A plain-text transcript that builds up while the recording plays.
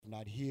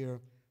not here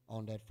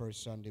on that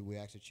first Sunday, we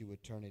ask that you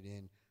would turn it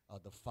in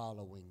the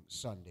following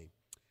Sunday.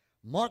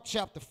 Mark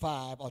chapter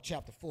 5, or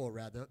chapter 4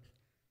 rather,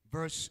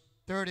 verse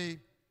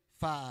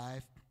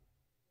 35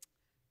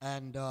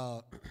 and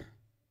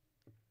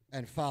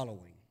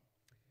following.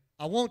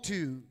 I want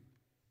to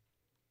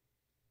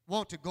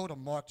go to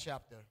Mark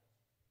chapter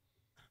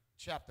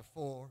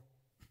 4,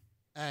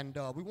 and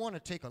we want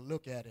to take a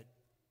look at it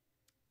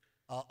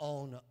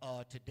on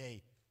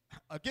today.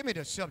 Give me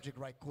the subject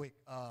right quick,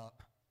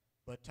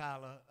 but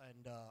Tyler,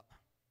 and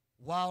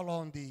while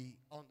on the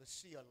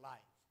sea of life,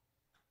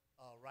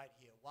 right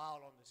here,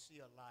 while on the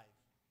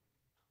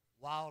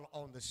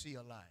sea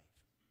of life,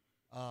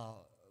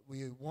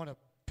 we want to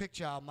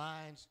picture our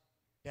minds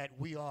that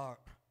we are,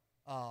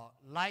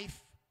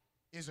 life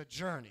is a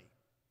journey,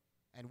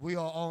 and we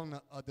are on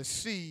the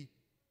sea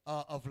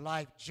of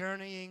life,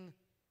 journeying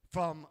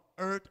from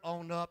earth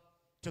on up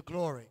to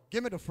glory.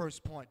 Give me the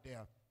first point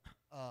there,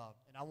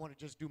 and I want to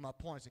just do my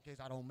points in case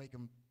I don't make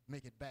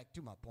it back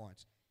to my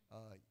points.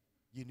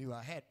 You knew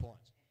I had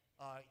points.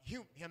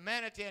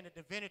 Humanity and the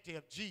divinity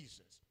of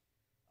Jesus.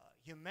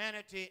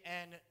 Humanity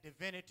and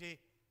divinity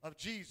of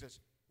Jesus.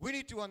 We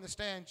need to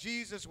understand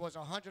Jesus was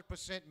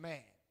 100% man.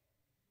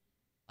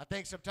 I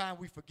think sometimes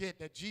we forget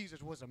that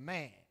Jesus was a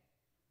man.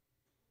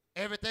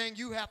 Everything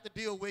you have to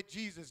deal with,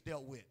 Jesus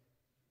dealt with.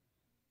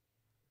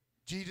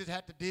 Jesus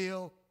had to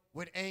deal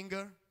with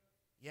anger.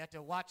 He had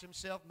to watch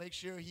himself, make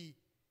sure he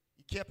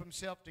kept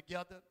himself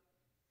together.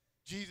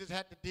 Jesus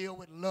had to deal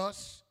with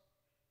lust,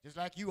 just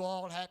like you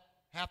all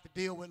have to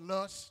deal with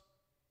lust.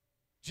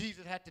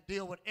 Jesus had to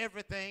deal with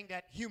everything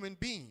that human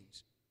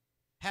beings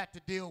had to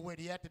deal with.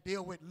 He had to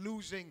deal with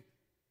losing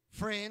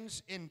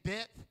friends in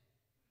death.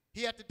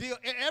 He had to deal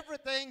with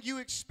everything you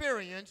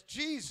experienced,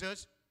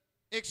 Jesus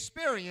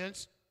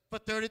experienced for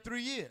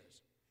 33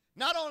 years.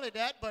 Not only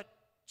that, but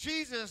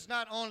Jesus is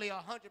not only 100%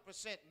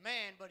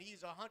 man, but he's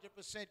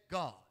 100%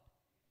 God.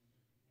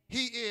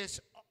 He is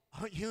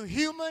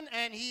human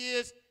and he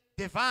is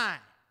divine.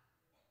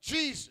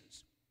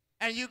 Jesus.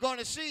 And you're going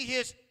to see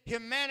his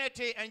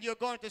humanity and you're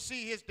going to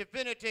see his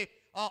divinity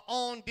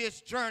on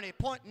this journey.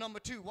 Point number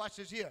 2, watch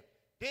this here.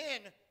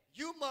 Then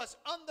you must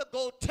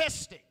undergo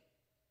testing.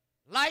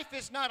 Life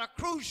is not a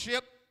cruise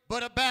ship,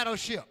 but a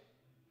battleship.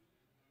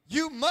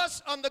 You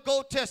must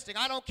undergo testing.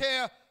 I don't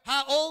care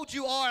how old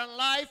you are in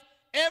life.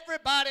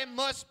 Everybody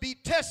must be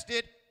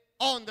tested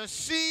on the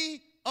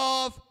sea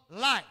of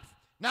life.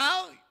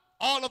 Now,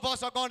 all of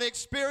us are going to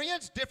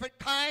experience different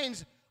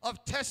kinds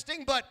of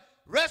testing, but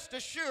rest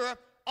assured,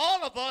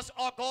 all of us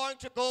are going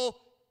to go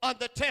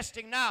under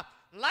testing. Now,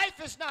 life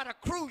is not a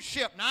cruise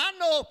ship. Now, I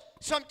know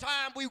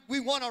sometimes we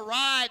want to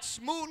ride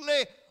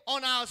smoothly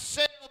on our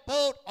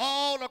sailboat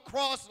all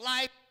across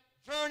life,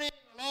 journeying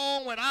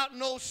along without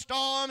no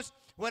storms,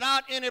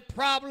 without any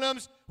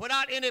problems,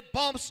 without any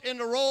bumps in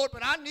the road.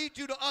 But I need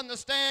you to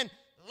understand,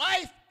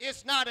 life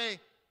is not a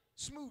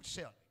smooth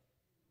sailing.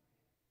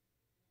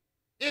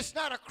 It's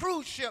not a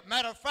cruise ship.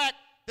 Matter of fact,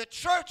 the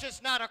church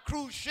is not a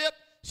cruise ship.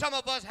 Some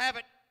of us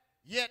haven't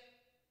yet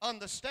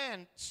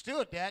understood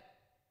that.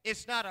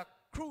 It's not a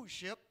cruise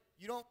ship.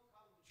 You don't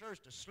come to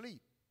church to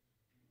sleep.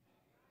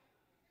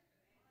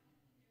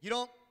 You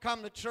don't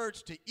come to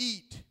church to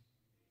eat.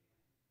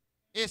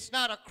 It's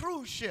not a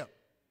cruise ship.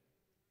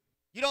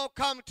 You don't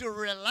come to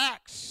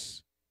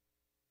relax.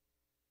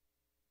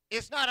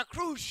 It's not a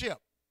cruise ship.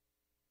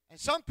 And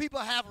some people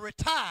have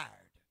retired.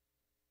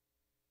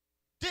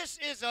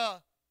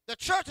 The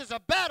church is a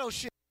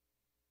battleship.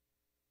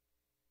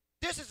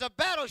 This is a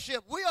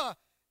battleship. We are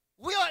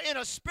in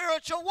a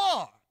spiritual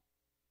war.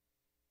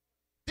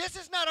 This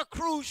is not a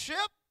cruise ship.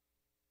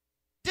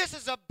 This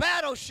is a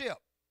battleship.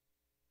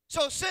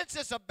 So since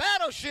it's a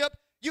battleship,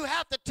 you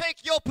have to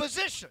take your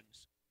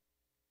positions.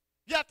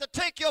 You have to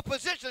take your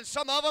positions.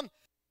 Some of them,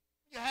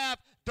 you have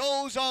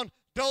those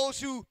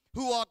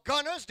who are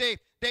gunners. They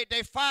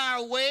fire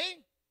away.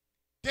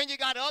 Then you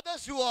got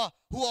others who are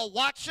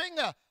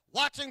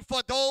watching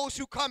for those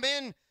who come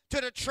in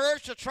to the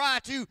church to try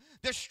to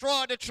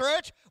destroy the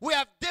church. We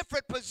have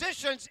different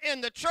positions in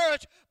the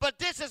church, but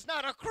this is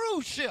not a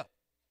cruise ship.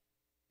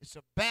 It's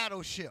a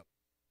battleship.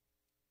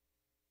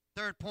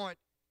 Third point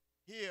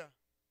here,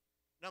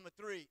 number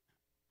 3.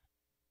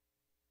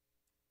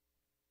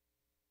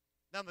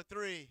 Number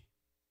 3.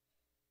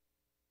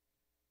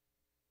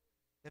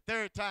 The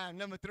third time,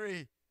 number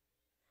 3.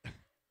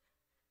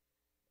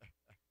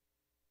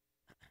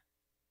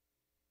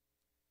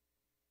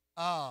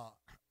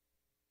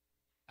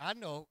 I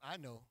know.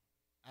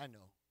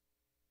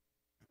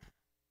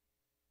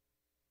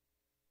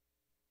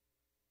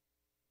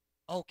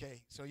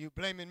 Okay, so you're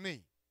blaming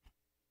me.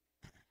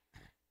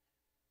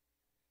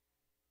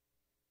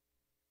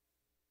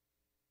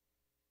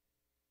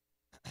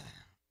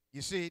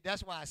 You see,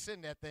 that's why I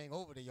send that thing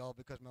over to y'all,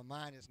 because my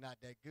mind is not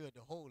that good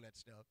to hold that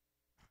stuff.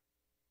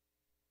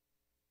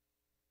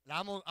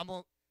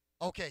 Now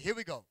okay, here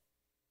we go.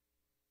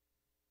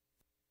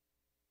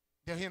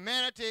 The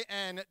humanity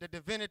and the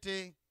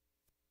divinity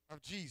of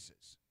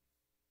Jesus.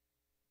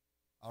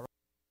 All right.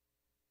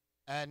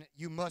 And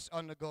you must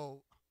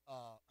undergo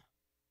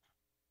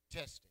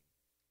testing.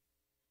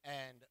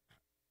 And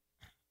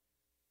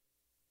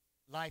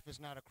life is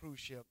not a cruise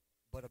ship,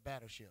 but a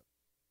battleship.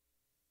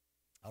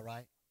 All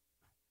right?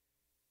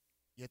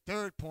 Your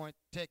third point,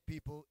 tech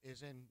people,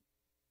 is in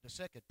the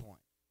second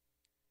point.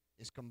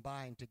 It's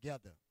combined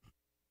together.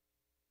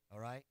 All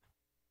right?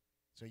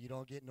 So you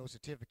don't get no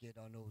certificate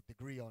or no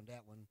degree on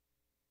that one,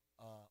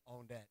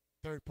 on that.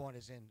 Third point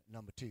is in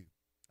number 2.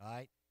 All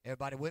right?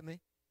 Everybody with me?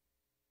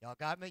 Y'all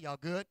got me? Y'all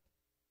good?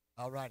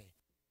 All righty.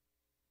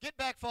 Get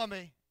back for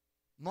me.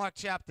 Mark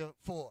chapter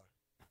 4.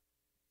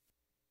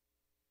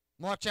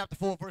 Mark chapter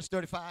 4, verse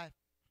 35.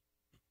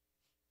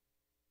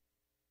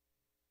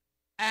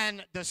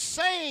 And the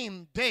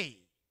same day,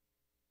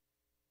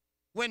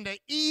 when the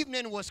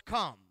evening was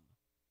come,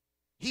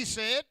 he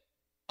said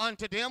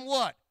unto them,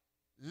 what?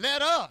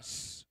 Let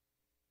us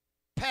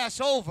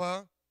pass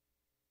over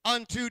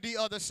unto the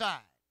other side.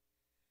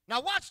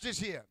 Now watch this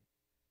here.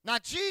 Now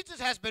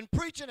Jesus has been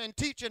preaching and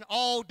teaching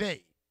all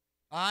day.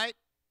 All right?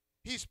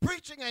 He's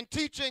preaching and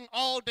teaching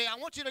all day. I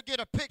want you to get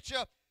a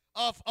picture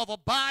of a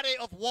body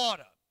of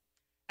water.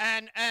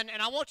 And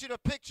I want you to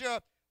picture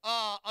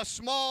a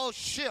small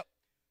ship,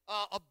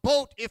 a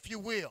boat, if you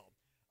will,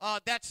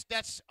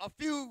 that's a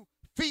few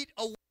feet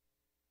away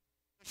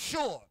from the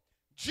shore.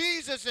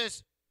 Jesus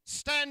is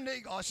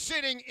standing or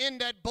sitting in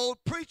that boat,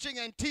 preaching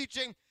and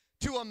teaching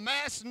to a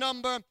mass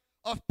number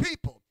of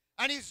people.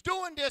 And he's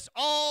doing this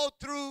all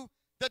through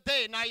the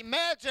day. Now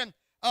imagine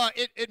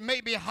it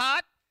may be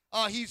hot.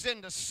 He's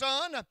in the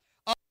sun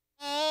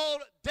all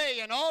day,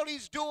 and all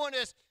he's doing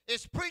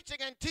is preaching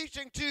and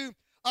teaching to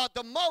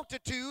the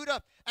multitude,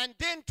 and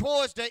then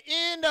towards the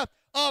end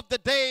of the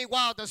day,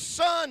 while the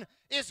sun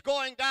is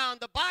going down,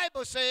 the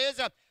Bible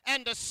says,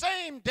 and the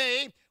same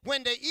day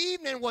when the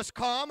evening was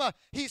come,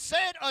 he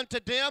said unto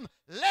them,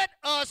 let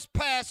us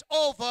pass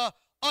over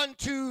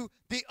unto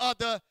the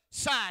other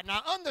side.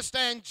 Now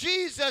understand,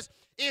 Jesus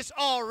is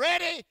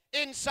already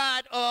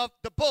inside of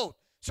the boat,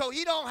 so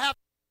he don't have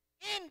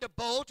in the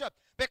boat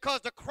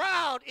because the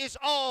crowd is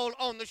all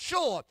on the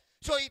shore.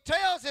 So he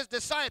tells his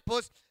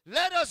disciples,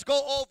 let us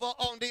go over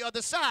on the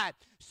other side.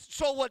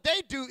 So what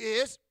they do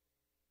is,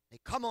 they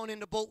come on in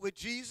the boat with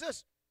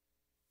Jesus.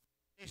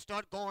 They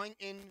start going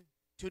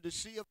into the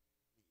Sea of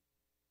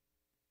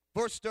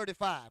verse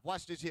 35.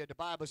 Watch this here. The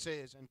Bible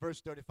says in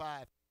verse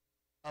 35,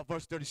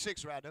 verse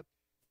 36 rather,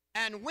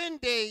 and when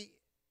they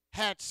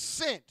had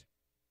sent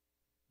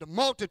the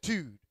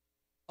multitude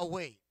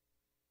away,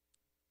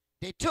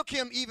 they took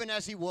him even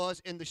as he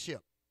was in the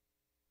ship.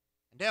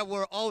 And there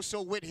were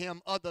also with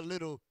him other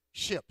little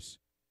ships.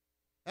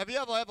 Have you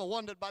ever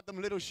wondered about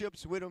them little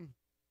ships with him?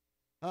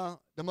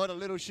 Them other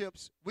little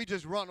ships? We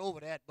just run over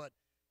that, but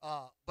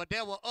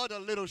there were other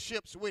little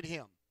ships with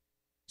him.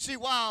 See,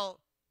 while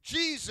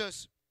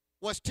Jesus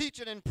was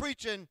teaching and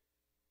preaching,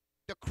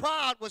 the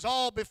crowd was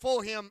all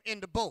before him in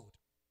the boat.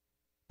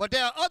 But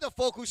there are other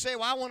folk who say,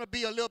 well, I want to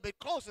be a little bit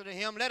closer to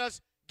him. Let us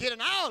get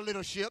in our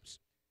little ships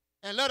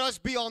and let us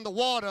be on the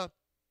water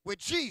with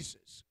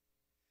Jesus.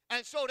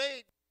 And so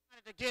they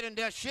wanted to get in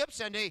their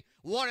ships, and they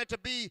wanted to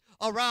be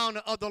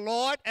around the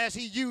Lord as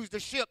he used the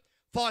ship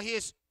for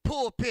his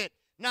pulpit.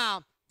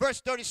 Now,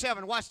 verse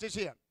 37, watch this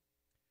here.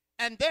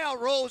 And there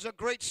arose a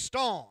great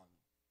storm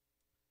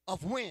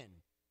of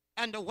wind,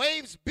 and the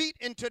waves beat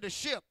into the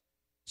ship,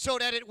 so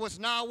that it was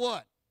now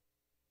what?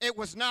 It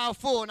was now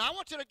full. Now, I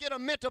want you to get a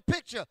mental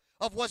picture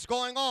of what's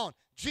going on.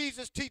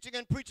 Jesus teaching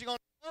and preaching on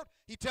the boat.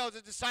 He tells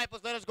his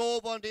disciples, let us go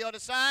over on the other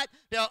side.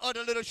 There are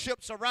other little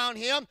ships around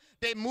him.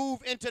 They move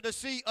into the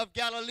Sea of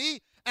Galilee.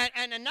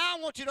 And now I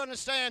want you to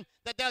understand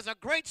that there's a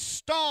great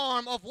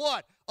storm of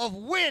what? Of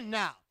wind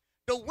now.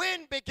 The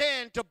wind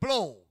began to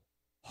blow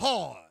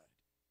hard.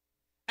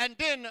 And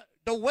then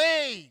the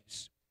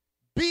waves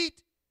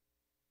beat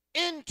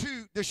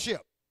into the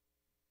ship,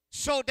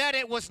 so that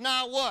it was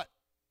now what?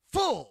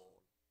 Full.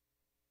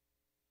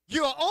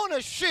 You're on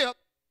a ship,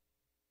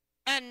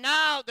 and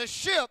now the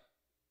ship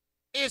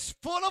is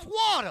full of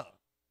water.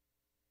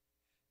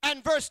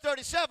 And verse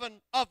 37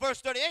 of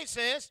verse 38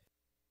 says,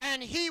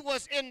 and he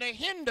was in the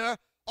hinder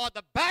or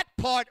the back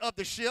part of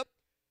the ship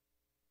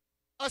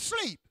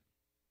asleep.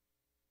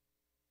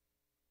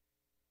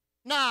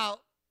 Now,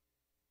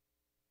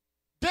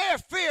 they're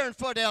fearing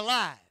for their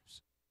lives.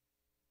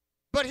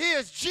 But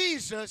here's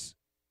Jesus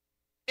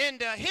in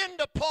the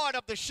hinder part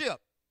of the ship,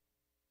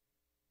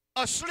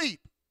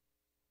 asleep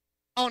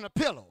on a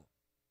pillow.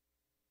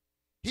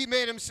 He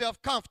made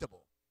himself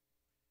comfortable.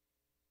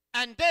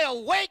 And they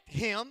awaked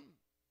him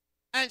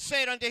and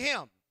said unto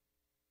him,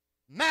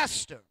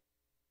 Master,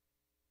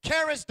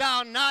 carest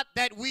thou not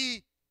that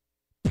we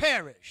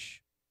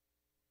perish?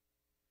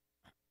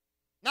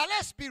 Now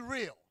let's be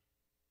real.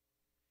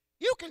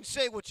 You can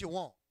say what you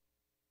want.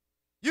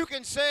 You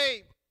can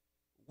say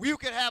you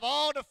can have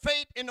all the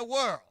faith in the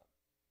world.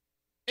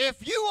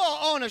 If you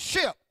are on a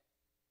ship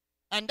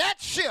and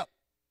that ship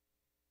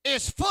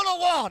is full of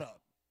water,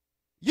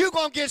 you're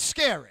going to get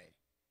scary.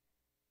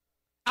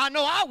 I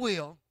know I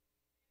will.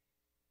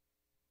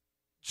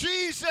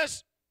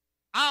 Jesus,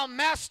 our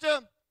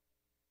master,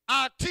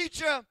 our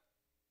teacher,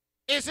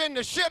 is in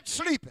the ship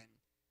sleeping.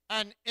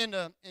 And in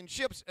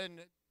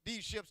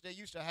these ships, they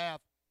used to have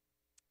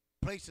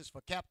places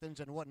for captains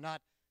and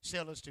whatnot,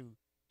 sailors to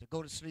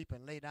go to sleep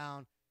and lay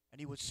down. And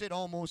he would sit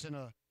almost in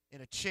a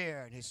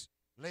chair, and his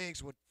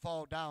legs would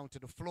fall down to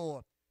the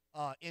floor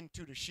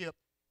into the ship.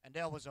 And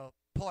there was a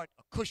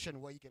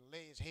cushion where he can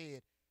lay his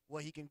head,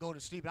 where he can go to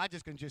sleep. And I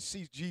can just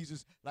see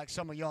Jesus, like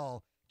some of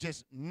y'all,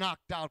 just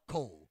knocked out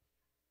cold.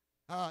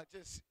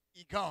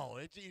 He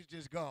gone. He's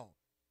just gone.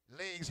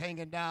 Legs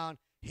hanging down,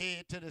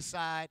 head to the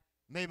side,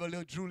 maybe a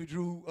little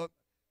drooly.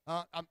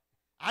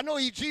 I know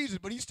he's Jesus,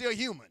 but he's still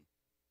human.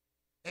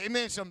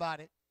 Amen,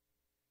 somebody.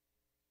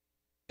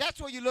 That's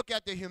where you look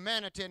at the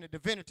humanity and the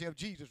divinity of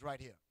Jesus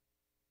right here.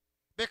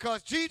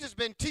 Because Jesus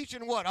been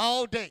teaching what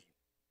all day?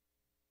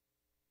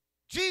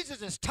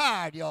 Jesus is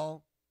tired,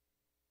 y'all.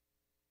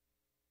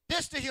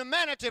 This the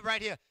humanity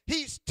right here.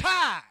 He's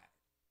tired.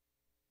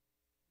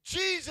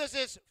 Jesus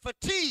is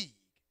fatigued.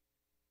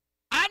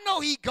 I know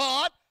he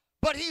God,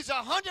 but he's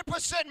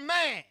 100%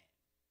 man.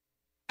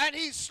 And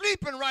he's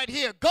sleeping right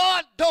here.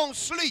 God don't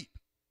sleep.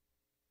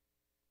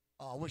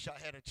 Oh, I wish I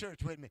had a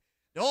church with me.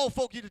 The old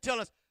folk used to tell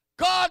us,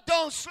 God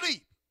don't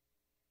sleep.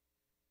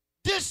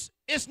 This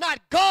is not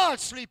God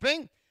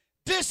sleeping.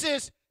 This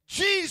is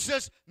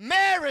Jesus,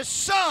 Mary's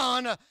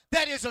son,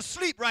 that is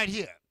asleep right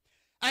here.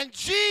 And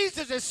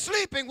Jesus is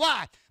sleeping.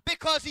 Why?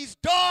 Because he's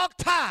dog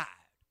tired.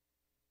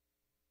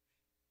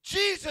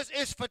 Jesus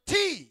is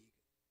fatigued.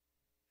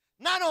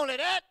 Not only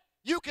that,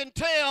 you can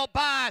tell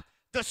by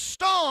the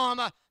storm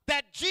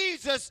that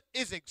Jesus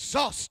is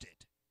exhausted.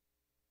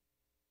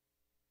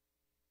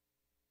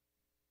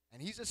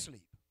 And he's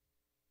asleep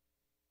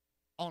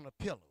on a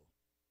pillow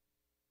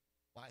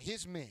while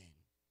his men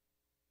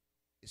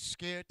is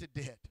scared to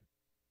death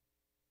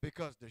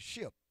because the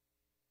ship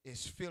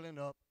is filling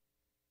up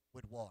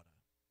with water.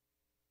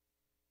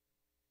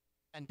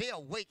 And they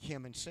awake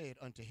him and said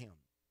unto him,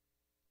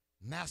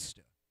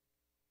 Master,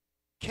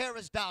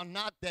 carest thou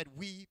not that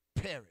we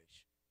perish?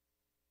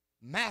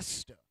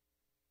 Master,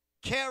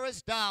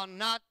 carest thou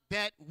not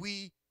that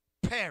we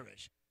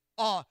perish?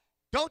 Or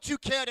don't you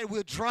care that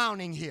we're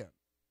drowning here?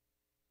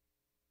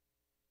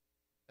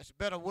 That's a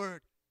better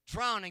word,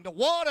 drowning. The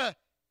water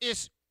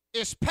is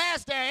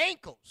past their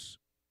ankles.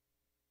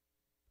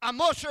 I'm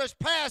more sure it's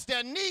past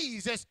their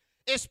knees.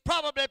 It's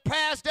probably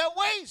past their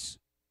waist.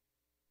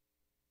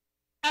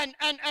 And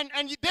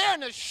they're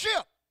in a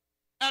ship,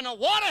 and the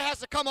water has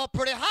to come up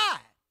pretty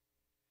high.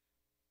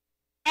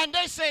 And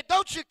they say,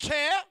 don't you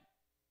care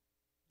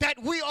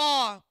that we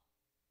are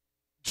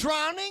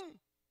drowning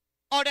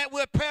or that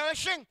we're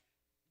perishing?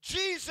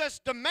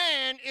 Jesus, the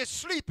man, is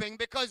sleeping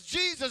because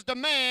Jesus, the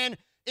man,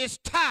 is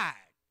tired,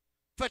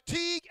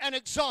 fatigued, and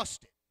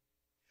exhausted.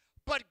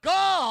 But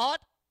God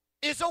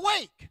is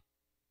awake.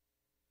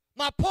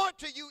 My point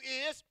to you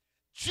is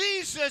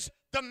Jesus,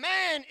 the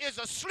man, is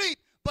asleep,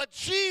 but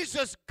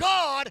Jesus,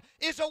 God,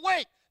 is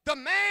awake. The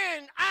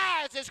man's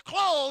eyes is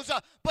closed,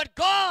 but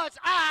God's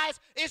eyes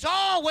is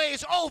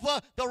always over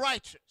the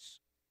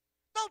righteous.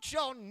 Don't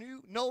y'all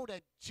know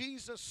that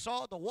Jesus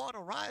saw the water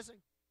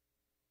rising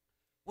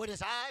with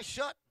his eyes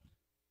shut?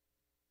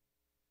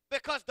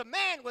 Because the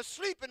man was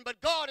sleeping,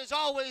 but God is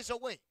always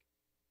awake.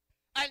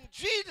 And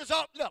Jesus,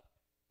 look,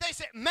 they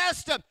said,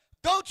 Master,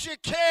 don't you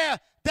care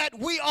that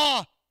we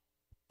are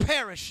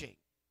perishing?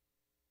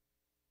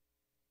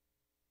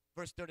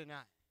 Verse 39.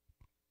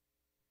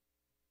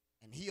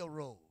 And he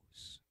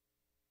arose.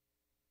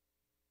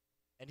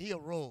 And he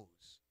arose.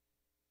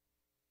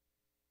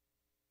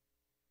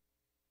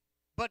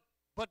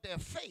 But their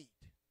faith.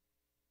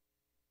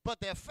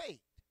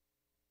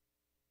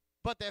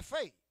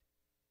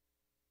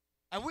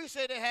 And we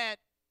say they had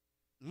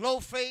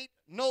low faith,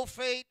 no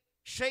faith,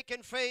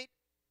 shaken faith.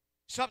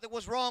 Something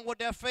was wrong with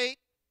their faith.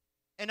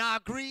 And I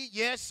agree,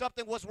 yes,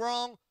 something was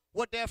wrong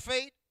with their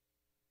faith.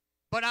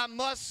 But I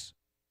must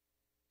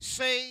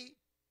say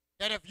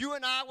that if you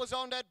and I was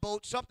on that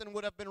boat, something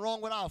would have been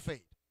wrong with our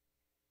faith.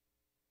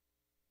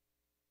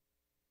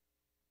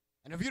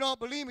 And if you don't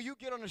believe me, you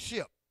get on a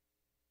ship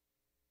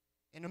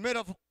in the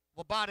middle of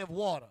a body of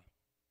water.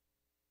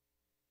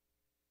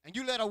 And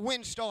you let a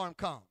windstorm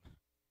come.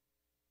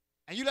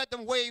 And you let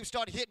them waves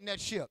start hitting that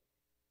ship.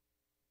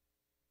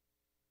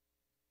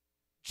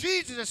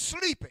 Jesus is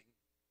sleeping.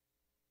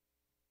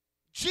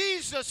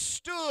 Jesus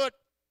stood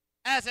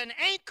as an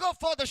anchor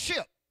for the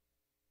ship.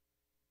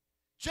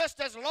 Just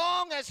as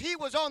long as he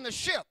was on the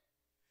ship,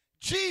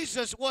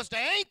 Jesus was the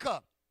anchor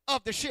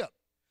of the ship.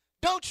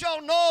 Don't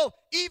y'all know,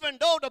 even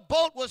though the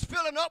boat was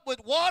filling up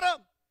with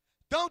water,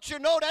 don't you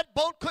know that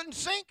boat couldn't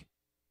sink?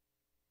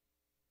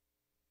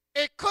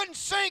 It couldn't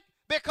sink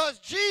because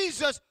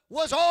Jesus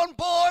was on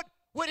board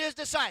with his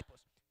disciples.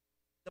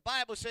 The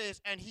Bible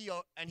says, and he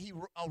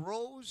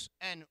arose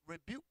and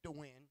rebuked the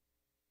wind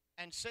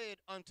and said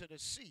unto the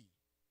sea,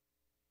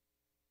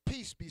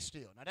 peace be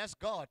still. Now that's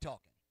God talking.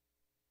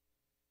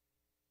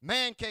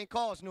 Man can't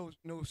cause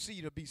no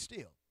sea to be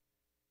still.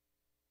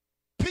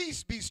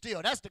 Peace be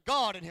still. That's the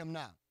God in him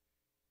now.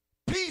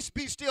 Peace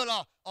be still,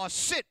 or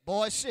sit,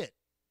 boy, sit.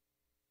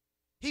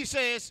 He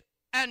says,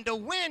 And the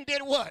wind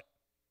did what?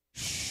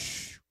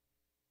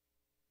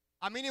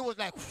 I mean, it was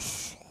like,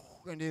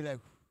 and they like,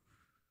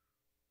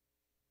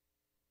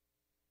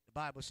 the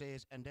Bible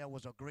says, and there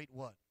was a great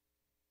what?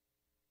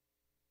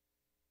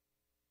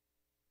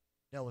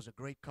 There was a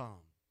great calm.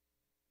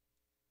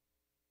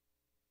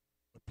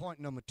 But point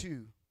number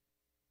 2,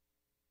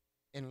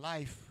 in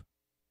life,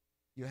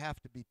 you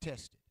have to be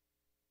tested.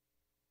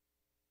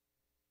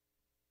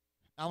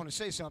 I want to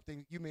say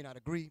something, you may not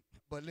agree,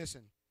 but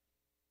listen,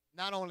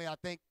 not only I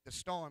think the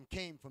storm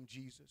came from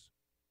Jesus,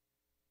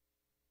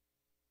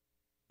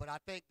 but I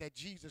think that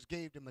Jesus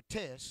gave them a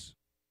test,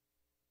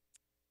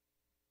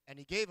 and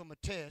he gave them a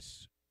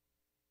test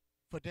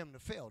for them to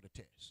fail the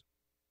test.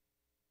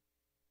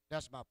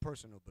 That's my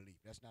personal belief.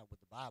 That's not what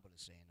the Bible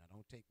is saying. I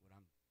don't take what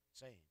I'm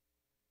saying.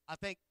 I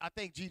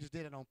think Jesus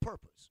did it on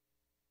purpose.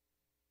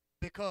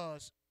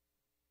 Because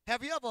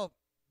have you ever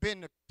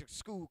been to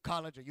school,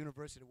 college, or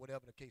university,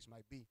 whatever the case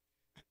might be?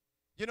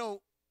 You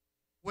know,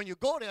 when you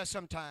go there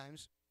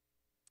sometimes,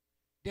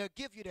 they'll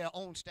give you their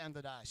own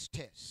standardized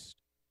test.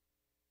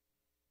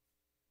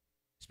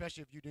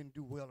 Especially if you didn't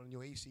do well on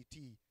your ACT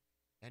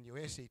and your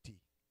SAT.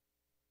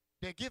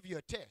 They'll give you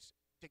a test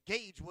to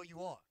gauge where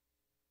you are.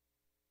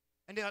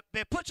 And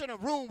they put you in a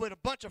room with a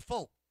bunch of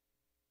folk.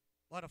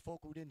 Other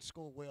folk who didn't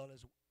score well,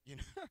 as you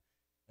know.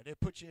 And they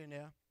put you in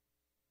there.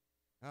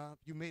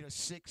 You made a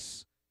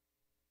 6.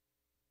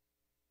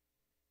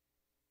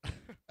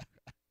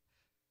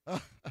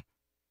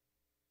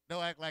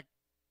 They'll act like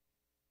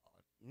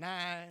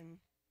 9,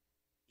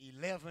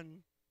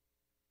 11,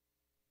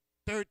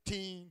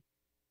 13.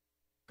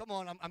 Come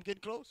on, I'm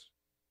getting close.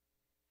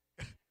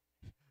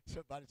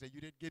 Somebody said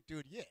you didn't get to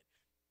it yet.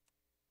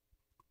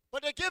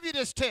 But they give you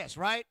this test,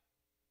 right?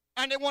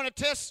 And they want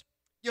to test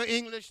your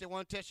English, they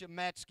want to test your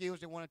math skills,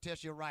 they want to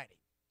test your writing.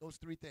 Those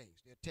 3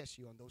 things. They'll test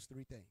you on those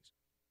 3 things.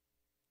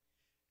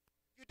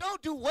 If you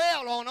don't do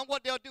well on them,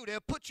 what they'll do, they'll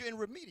put you in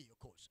remedial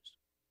courses.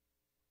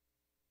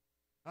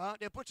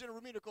 They'll put you in a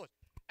remedial course.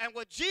 And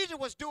what Jesus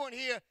was doing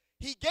here,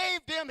 he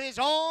gave them his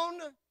own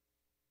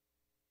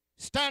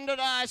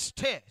standardized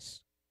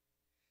test.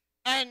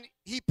 And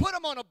he put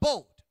them on a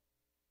boat.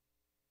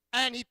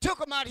 And he took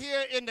them out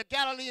here in the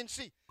Galilean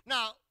Sea.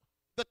 Now,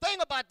 the thing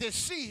about this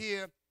sea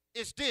here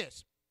is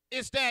this,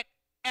 is that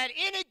at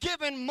any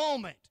given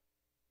moment,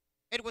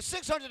 it was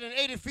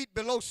 680 feet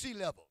below sea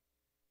level.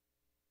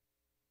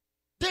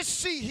 This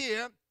sea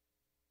here,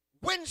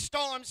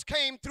 windstorms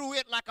came through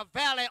it like a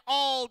valley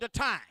all the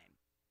time.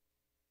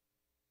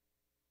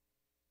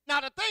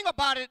 Now, the thing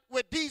about it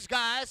with these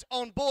guys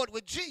on board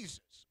with Jesus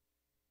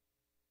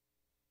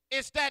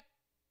is that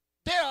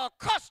they're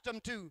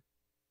accustomed to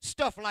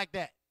stuff like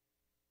that.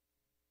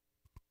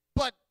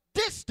 But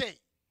this day,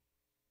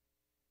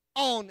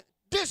 on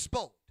this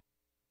boat,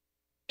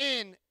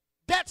 in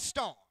that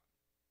storm,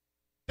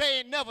 they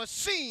had never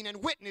seen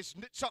and witnessed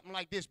something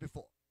like this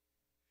before.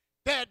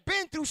 They had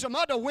been through some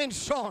other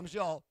windstorms,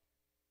 y'all.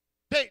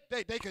 They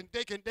can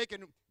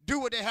do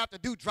what they have to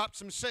do, drop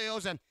some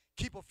sails and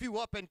keep a few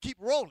up and keep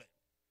rolling.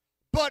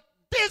 But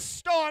this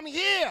storm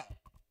here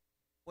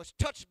was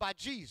touched by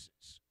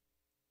Jesus.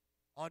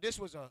 Oh, this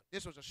was a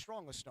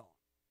stronger storm.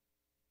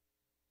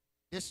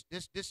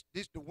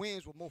 The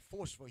winds were more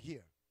forceful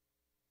here.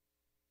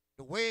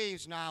 The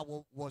waves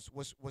now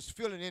was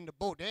filling in the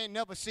boat. They ain't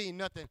never seen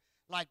nothing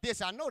like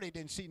this. I know they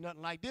didn't see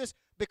nothing like this,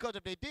 because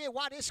if they did,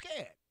 why they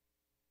scared?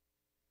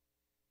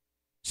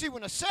 See,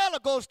 when a sailor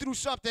goes through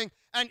something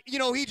and, you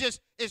know,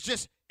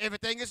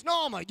 everything is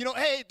normal. You know,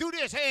 hey, do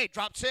this. Hey,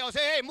 drop sails.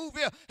 Hey, move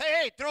here.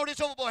 Hey, throw this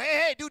overboard.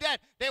 Hey, do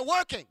that. They're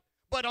working.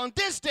 But on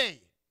this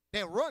day,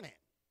 they're running.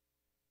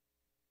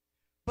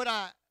 But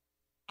I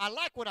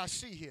like what I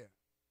see here,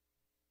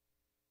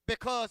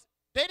 because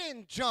they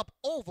didn't jump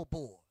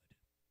overboard.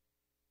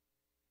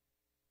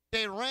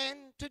 They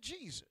ran to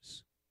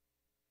Jesus.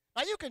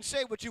 Now, you can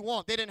say what you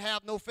want. They didn't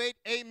have no faith.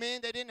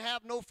 Amen. They didn't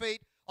have no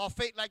faith, or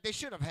faith like they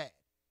should have had.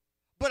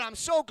 But I'm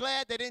so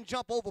glad they didn't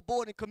jump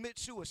overboard and commit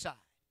suicide.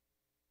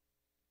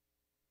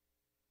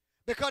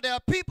 Because there are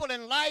people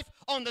in life,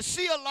 on the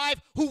sea of life,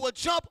 who will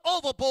jump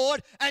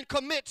overboard and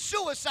commit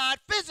suicide,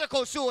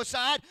 physical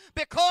suicide,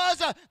 because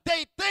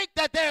they think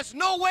that there's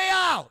no way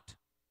out.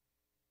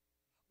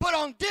 But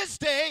on this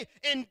day,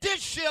 in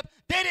this ship,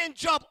 they didn't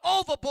jump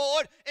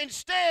overboard.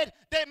 Instead,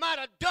 they might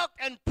have ducked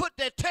and put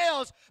their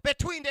tails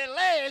between their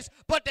legs,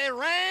 but they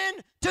ran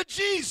to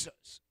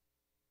Jesus.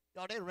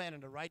 Y'all, they ran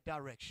in the right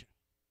direction.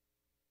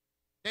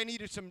 They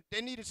needed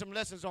some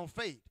lessons on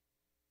faith.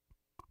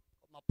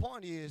 But my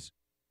point is,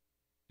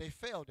 they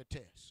failed the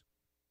test.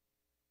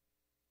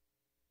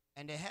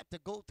 And they had to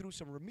go through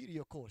some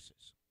remedial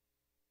courses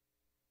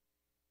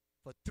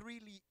for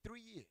 3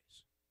 years.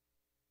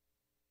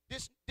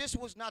 This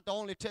was not the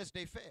only test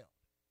they failed.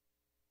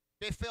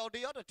 They failed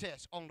the other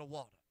test on the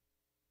water.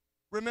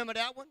 Remember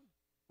that one?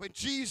 When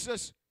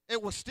Jesus,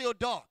 it was still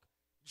dark.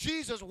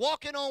 Jesus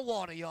walking on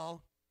water,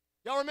 y'all.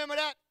 Y'all remember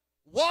that?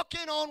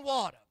 Walking on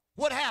water.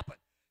 What happened?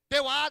 They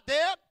were out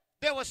there.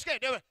 They were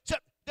scared.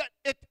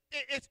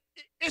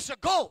 It's a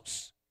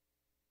ghost.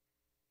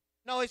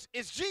 No, it's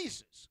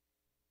Jesus.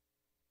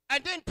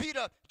 And then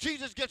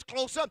Jesus gets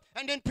closer,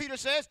 and then Peter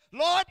says,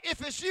 Lord,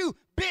 if it's you,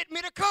 bid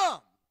me to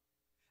come.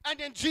 And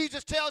then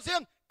Jesus tells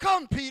him,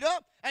 come, Peter.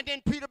 And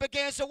then Peter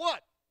begins to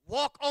what?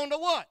 Walk on the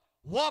what?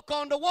 Walk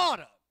on the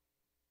water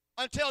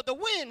until the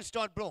wind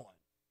started blowing.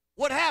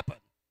 What happened?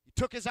 He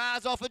took his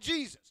eyes off of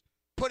Jesus,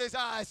 put his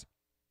eyes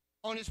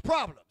on his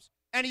problems,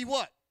 and he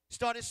what?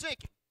 Started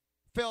sinking.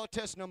 Failed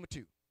test number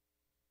 2.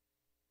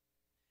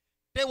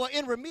 They were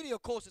in remedial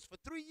courses for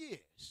 3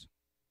 years.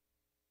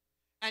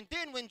 And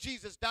then when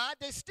Jesus died,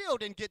 they still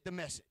didn't get the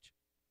message.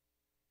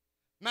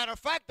 Matter of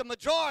fact, the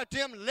majority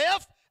of them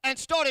left and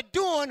started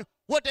doing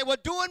what they were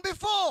doing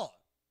before.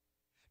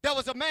 There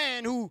was a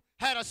man who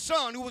had a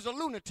son who was a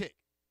lunatic.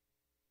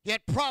 He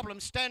had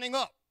problems standing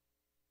up.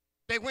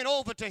 They went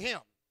over to him.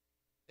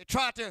 They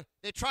tried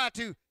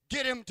to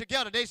get him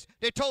together.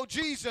 They told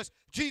Jesus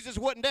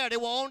wasn't there. They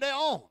were on their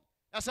own.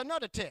 That's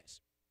another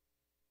test.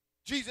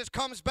 Jesus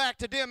comes back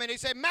to them and they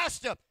say,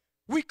 Master,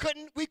 we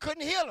couldn't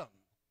heal him.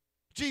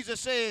 Jesus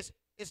says,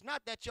 it's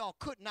not that y'all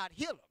could not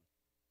heal him.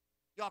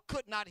 Y'all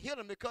could not heal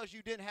him because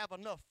you didn't have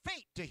enough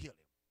faith to heal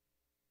him.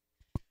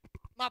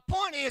 My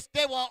point is,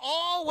 they were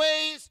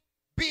always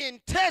being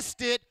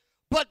tested,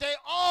 but they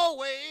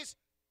always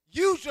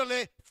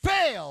usually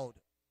failed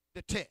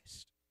the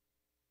test.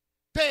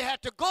 They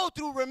had to go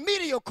through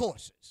remedial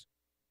courses.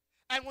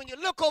 And when you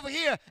look over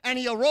here, and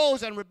he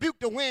arose and rebuked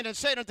the wind and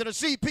said unto the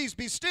sea, peace,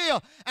 be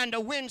still. And the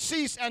wind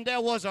ceased, and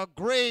there was a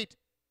great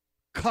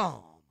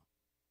calm.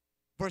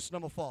 Verse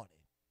number 40.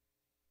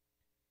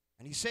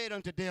 And he said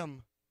unto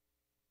them,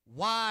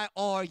 why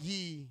are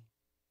ye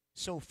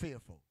so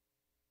fearful?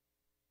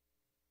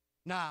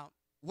 Now,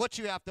 what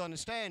you have to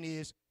understand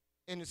is,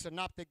 in the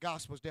Synoptic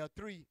Gospels, there are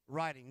 3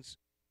 writings,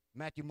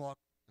 Matthew, Mark,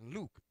 and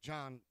Luke.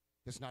 John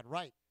does not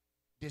write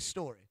this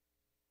story.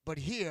 But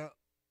here,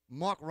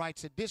 Mark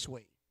writes it this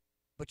way.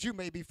 But you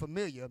may be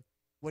familiar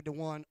with the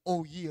one,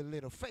 O ye of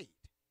little faith.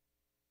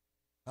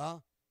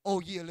 O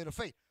ye of little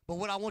faith. But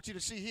what I want you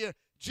to see here,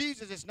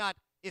 Jesus is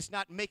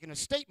not making a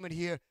statement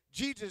here.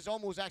 Jesus is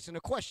almost asking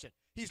a question.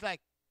 He's like,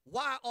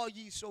 why are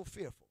ye so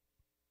fearful?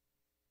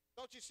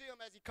 Don't you see him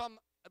as he come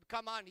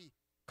out and he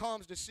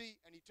calms the sea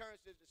and he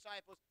turns to his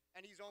disciples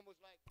and he's almost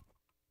like,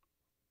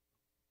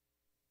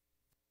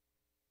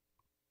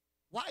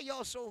 why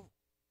y'all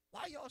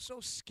so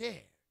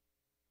scared?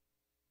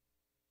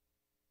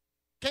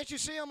 Can't you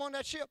see him on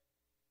that ship?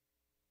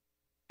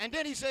 And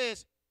then he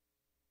says,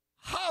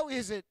 how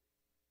is it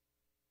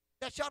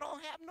that y'all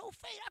don't have no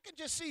faith? I can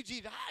just see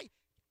Jesus.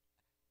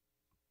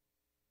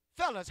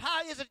 Fellas,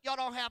 how is it y'all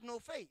don't have no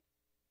faith?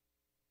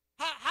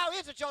 How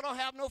is it y'all don't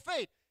have no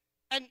faith?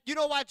 And you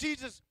know why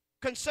Jesus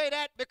can say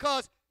that?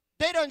 Because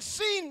they done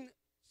seen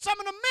some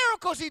of the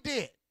miracles he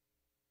did.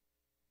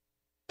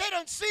 They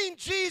done seen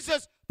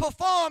Jesus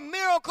perform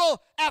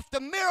miracle after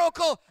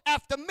miracle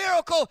after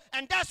miracle,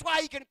 and that's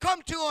why he can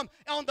come to them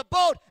on the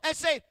boat and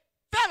say,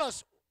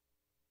 fellas,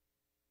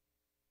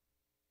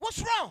 what's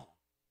wrong?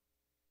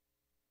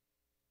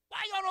 Why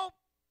y'all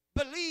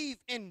don't believe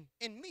in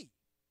me?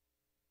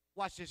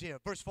 Watch this here,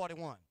 verse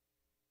 41.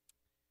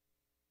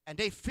 And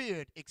they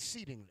feared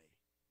exceedingly.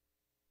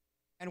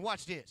 And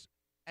watch this.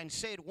 And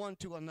said one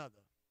to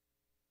another,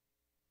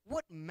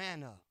 what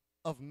manner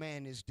of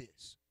man is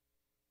this?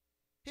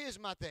 Here's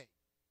my thing.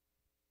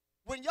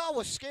 When y'all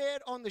was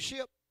scared on the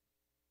ship,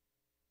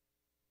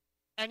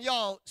 and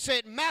y'all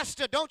said,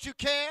 Master, don't you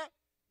care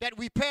that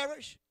we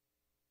perish?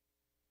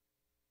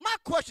 My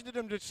question to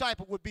them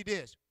disciples would be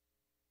this.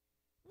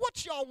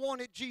 What y'all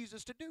wanted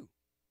Jesus to do?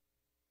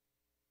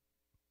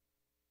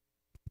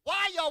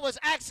 Why y'all was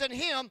asking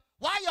him,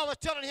 why y'all was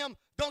telling him,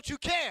 don't you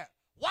care?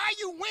 Why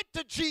you went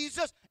to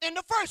Jesus in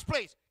the first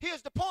place?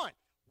 Here's the point.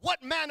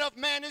 What manner of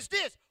man is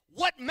this?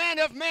 What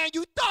manner of man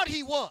you thought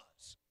he was?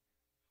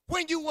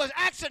 When you was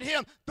asking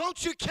him,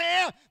 don't you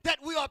care that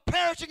we are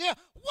perishing here?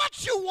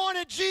 What you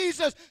wanted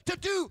Jesus to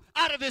do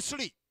out of his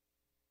sleep?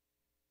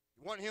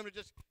 You wanted him to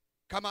just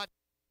come out,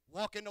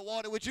 walk in the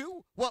water with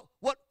you? What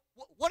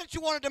did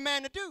you want the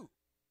man to do?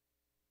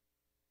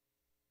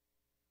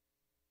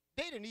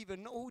 They didn't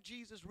even know who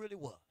Jesus really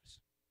was.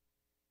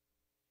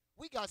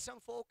 We got some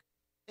folk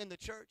in the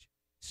church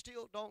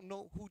still don't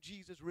know who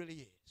Jesus really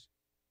is.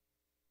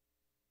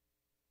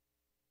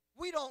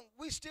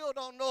 We still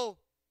don't know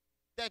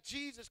that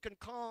Jesus can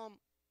calm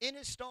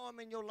any storm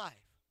in your life.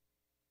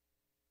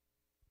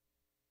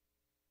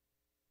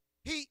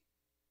 He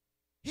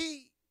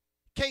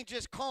can't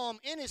just calm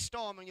any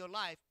storm in your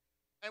life.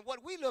 And what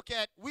we look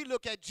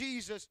at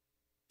Jesus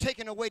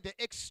taking away the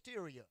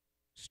exterior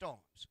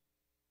storms.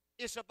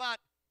 It's about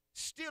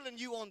stealing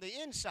you on the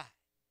inside.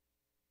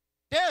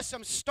 There's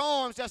some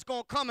storms that's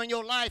going to come in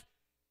your life.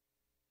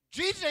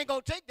 Jesus ain't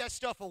going to take that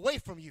stuff away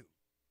from you.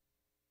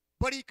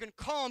 But he can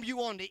calm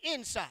you on the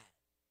inside.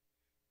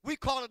 We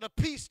call it a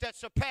peace that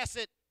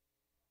surpasses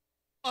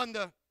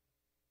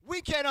we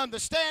can't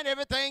understand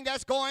everything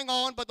that's going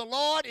on, but the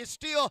Lord is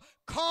still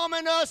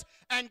calming us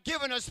and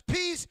giving us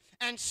peace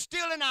and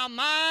stilling our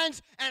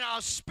minds and our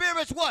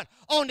spirits, what?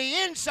 On the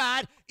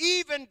inside,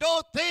 even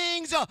though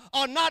things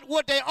are not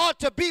what they ought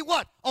to be,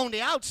 what? On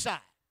the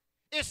outside.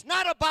 It's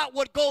not about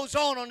what goes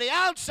on the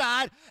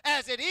outside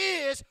as it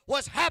is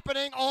what's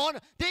happening on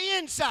the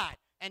inside.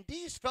 And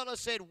these fellas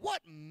said,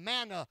 what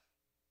manner,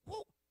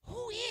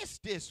 who is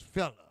this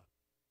fella?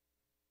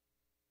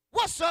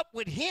 What's up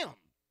with him?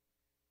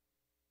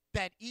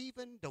 That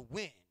even the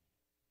wind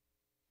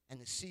and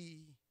the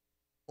sea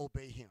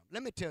obey him.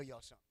 Let me tell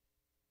y'all something.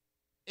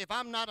 If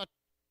I'm not a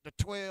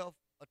 12,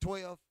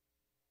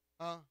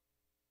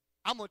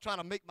 I'm going to try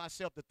to make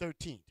myself the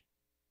 13th.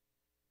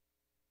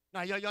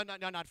 Now, y'all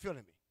not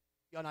feeling me.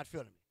 Y'all not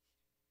feeling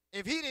me.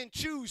 If he didn't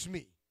choose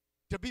me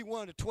to be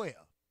one of the 12,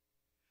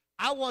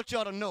 I want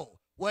y'all to know,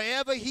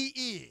 wherever he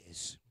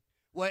is,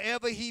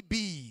 wherever he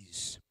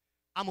bees,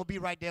 I'm going to be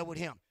right there with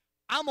him.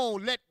 I'm going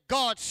to let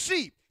God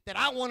see that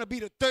I want to be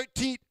the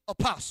 13th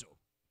apostle.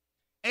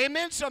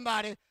 Amen,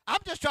 somebody. I'm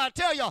just trying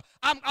to tell y'all,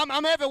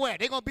 I'm everywhere.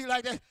 They're going to be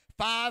like that,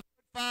 5'5",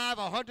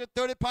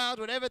 130 pounds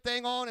with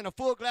everything on and a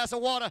full glass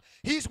of water.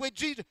 He's with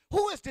Jesus.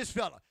 Who is this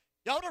fella?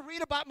 Y'all to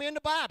read about me in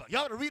the Bible.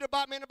 Y'all to read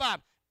about me in the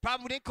Bible.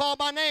 Probably didn't call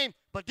my name,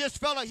 but this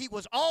fella, he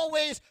was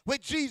always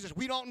with Jesus.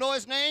 We don't know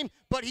his name,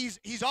 but he's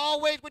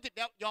always with it.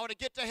 Y'all to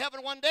get to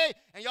heaven one day,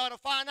 and y'all to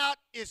find out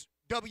it's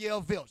W.L.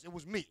 Vills. It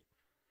was me.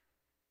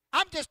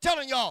 I'm just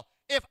telling y'all,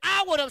 if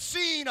I would have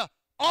seen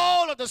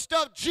all of the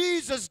stuff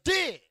Jesus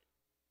did,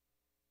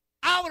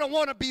 I would have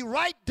want to be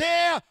right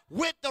there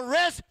with the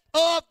rest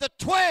of the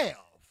 12.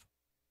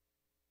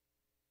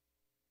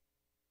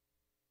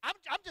 I'm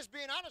just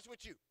being honest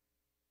with you.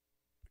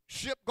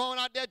 Ship going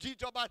out there, Jesus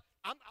talking about,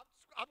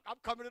 I'm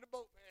coming to the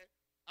boat, man.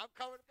 I'm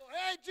coming to the boat.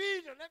 Hey,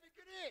 Jesus, let me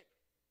get in.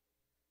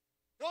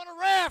 Throw the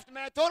raft,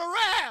 man. Throw the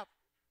raft.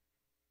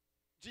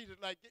 Jesus,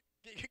 like,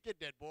 get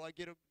that boy.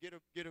 Get him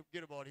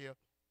on here.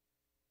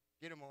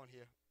 Get him on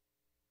here.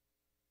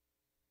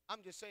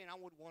 I'm just saying I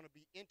would want to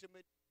be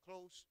intimate,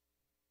 close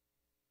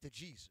to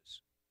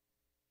Jesus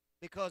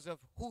because of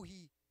who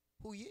he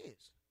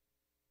is.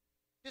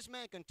 This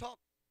man can talk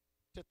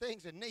to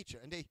things in nature,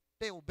 and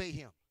they obey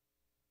him.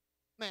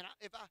 Man,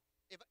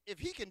 if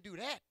he can do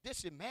that,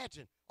 just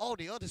imagine all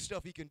the other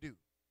stuff he can do.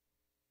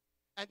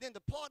 And then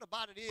the part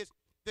about it is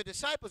the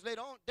disciples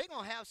later on, they're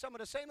going to have some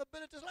of the same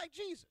abilities like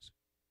Jesus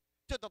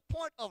to the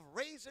point of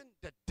raising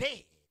the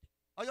dead.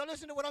 Are y'all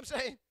listening to what I'm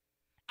saying?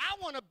 I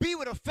want to be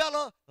with a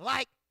fella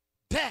like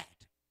that.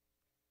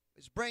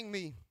 Which brings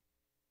me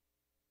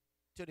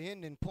to the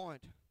ending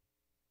point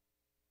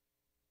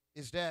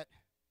is that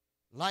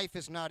life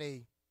is not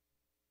a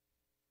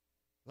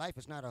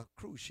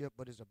cruise ship,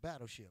 but it's a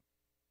battleship.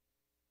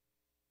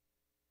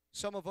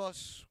 Some of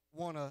us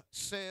want to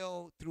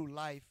sail through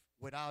life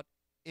without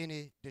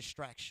any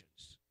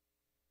distractions.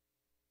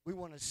 We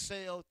want to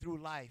sail through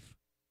life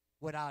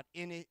without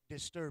any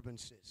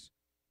disturbances.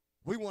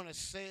 We want to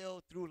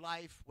sail through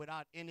life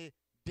without any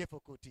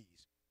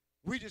difficulties.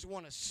 We just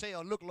want to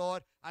sail. Look,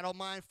 Lord, I don't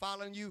mind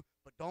following you,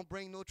 but don't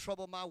bring no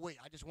trouble my way.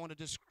 I just want to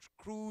just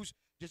cruise.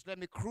 Just let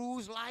me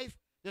cruise life.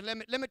 Just let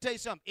me tell you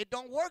something. It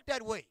don't work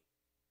that way.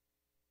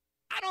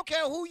 I don't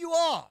care who you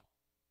are.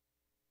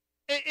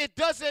 It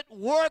doesn't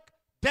work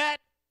that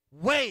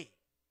way.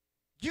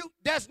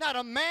 There's not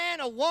a man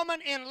or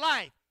woman in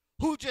life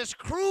who just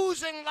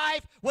cruising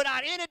life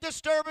without any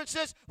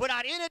disturbances,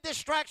 without any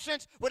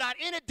distractions, without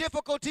any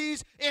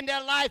difficulties in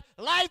their life.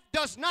 Life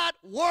does not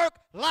work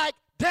like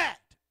that.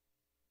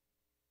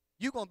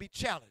 You're going to be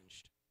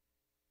challenged.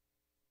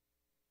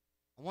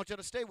 I want you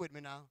to stay with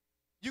me now.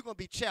 You're going to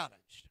be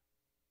challenged.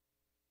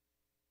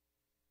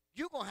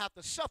 You're going to have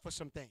to suffer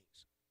some things.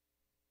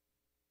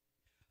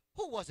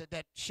 Who was it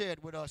that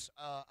shared with us,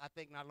 I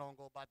think not long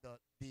ago, about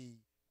the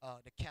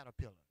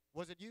caterpillar?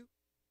 Was it you?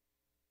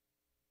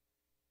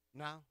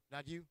 No,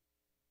 not you?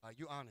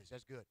 You honest.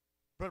 That's good.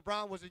 Brother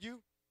Brown, was it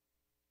you?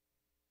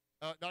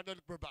 No, I'm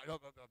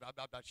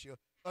not sure.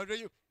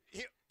 You?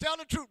 Tell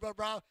the truth, Brother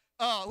Brown.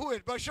 Who is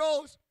it? Brother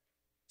Scholes?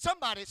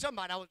 Somebody.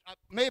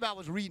 Maybe I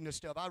was reading the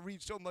stuff. I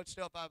read so much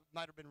stuff I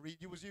might have been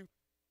reading. Was you?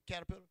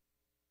 Caterpillar?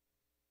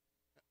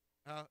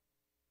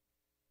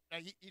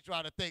 He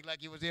tried to think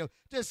like he was ill.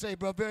 Just say,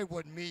 brother, it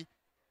wasn't me.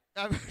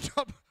 I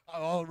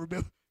all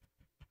remember.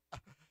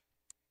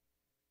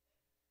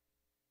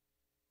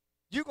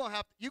 You're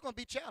gonna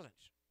be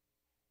challenged.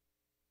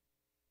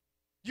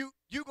 You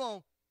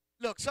gonna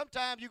look.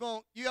 Sometimes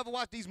you ever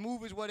watch these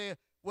movies where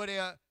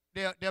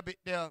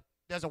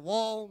there's a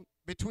wall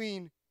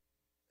between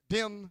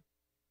them.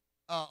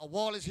 A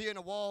wall is here and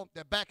a wall.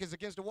 Their back is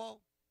against the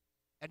wall,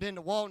 and then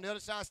the wall on the other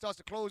side starts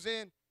to close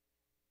in.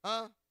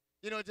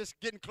 Just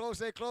getting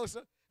closer and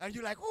closer. And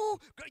you're like, oh,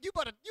 you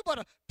better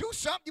do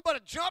something. You better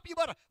jump. You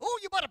better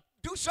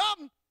do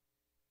something.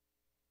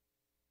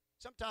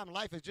 Sometimes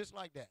life is just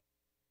like that.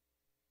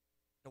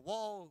 The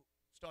wall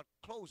start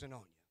closing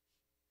on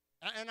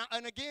you.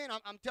 And again,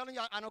 I'm telling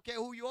you, I don't care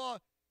who you are,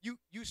 you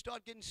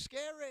start getting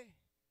scary.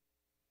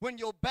 When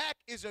your back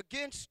is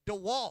against the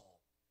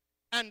wall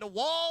and the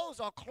walls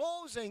are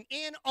closing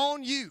in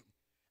on you.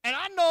 And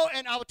I know,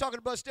 and I was talking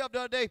to Brother Steph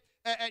the other day,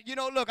 and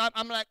look,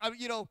 I'm like,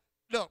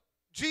 look,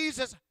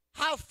 Jesus,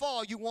 how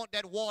far you want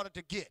that water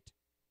to get?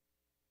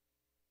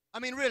 I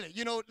mean, really,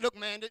 look,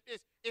 man,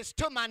 it's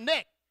to my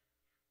neck.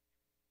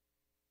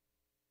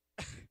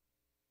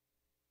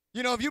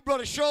 You know, if you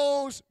Brother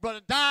Scholes,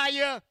 Brother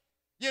Dyer,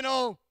 you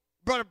know,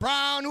 Brother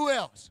Brown, who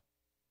else?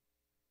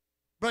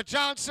 Brother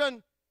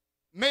Johnson,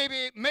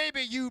 maybe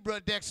you,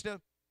 Brother Dexter.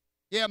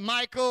 Yeah,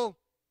 Michael.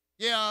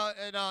 Yeah,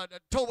 and the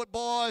Tobit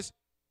boys.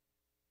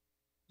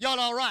 Y'all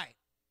all right.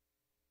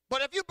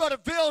 But if you Brother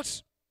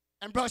Vilch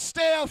and Brother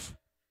Steph,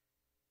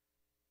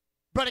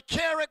 Brother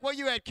Carrick, where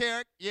you at,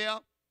 Carrick? Yeah.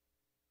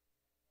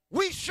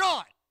 We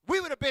short.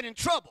 We would have been in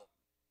trouble.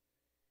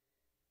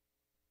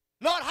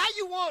 Lord, how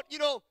you want, you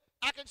know,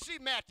 I can see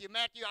Matthew.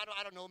 Matthew,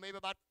 I don't know, maybe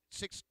about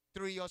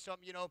 6'3" or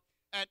something, you know.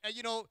 And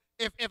you know,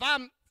 if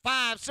I'm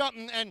 5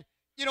 something and,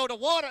 you know, the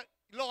water,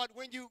 Lord,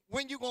 when you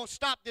going to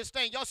stop this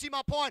thing? Y'all see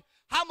my point?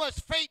 How much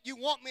faith you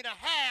want me to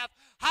have?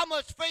 How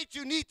much faith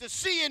you need to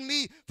see in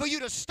me for you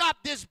to stop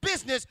this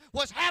business,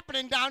 what's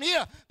happening down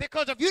here?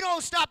 Because if you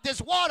don't stop this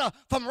water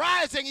from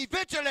rising,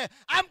 eventually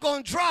I'm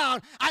going to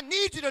drown. I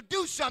need you to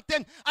do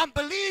something. I'm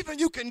believing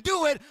you can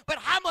do it, but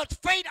how much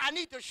faith I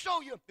need to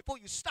show you before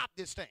you stop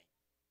this thing?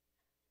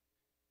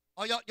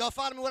 Oh, y'all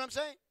follow me what I'm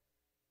saying?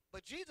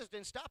 But Jesus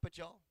didn't stop it,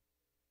 y'all.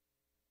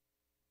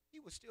 He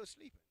was still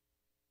sleeping.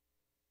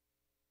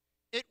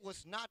 It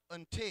was not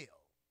until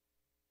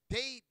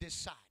they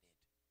decided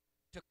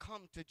to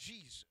come to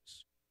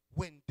Jesus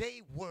when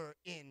they were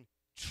in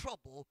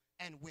trouble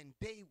and when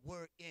they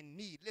were in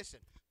need. Listen,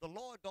 the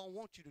Lord don't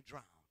want you to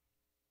drown.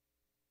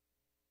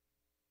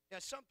 There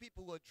are some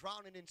people who are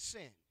drowning in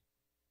sin.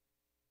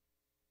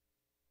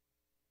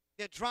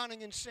 They're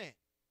drowning in sin.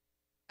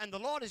 And the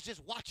Lord is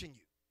just watching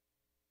you.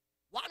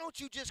 Why don't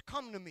you just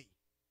come to me?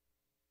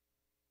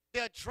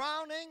 They're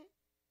drowning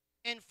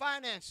in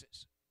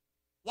finances.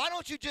 Why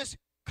don't you just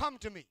come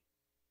to me?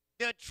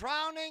 They're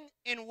drowning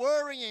in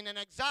worrying and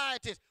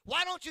anxieties.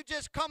 Why don't you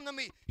just come to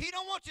me? He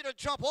don't want you to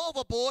jump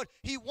overboard.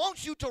 He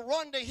wants you to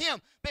run to him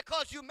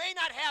because you may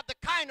not have the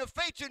kind of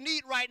faith you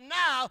need right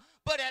now,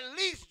 but at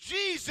least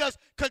Jesus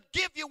could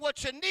give you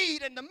what you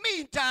need in the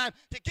meantime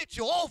to get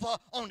you over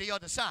on the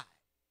other side.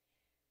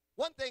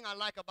 One thing I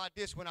like about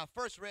this, when I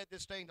first read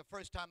this thing, the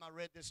first time I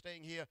read this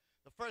thing here,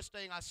 the first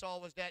thing I saw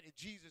was that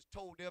Jesus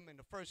told them in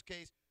the first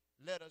case,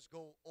 let us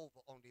go over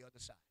on the other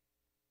side.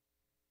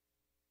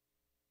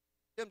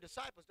 Them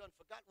disciples done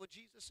forgot what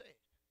Jesus said.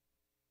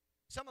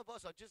 Some of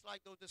us are just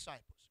like those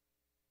disciples.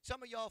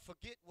 Some of y'all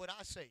forget what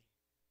I say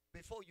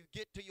before you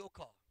get to your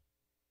car.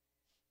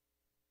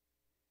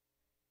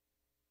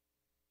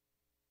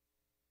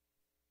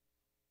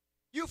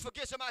 You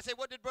forget. Somebody say,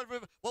 what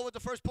was the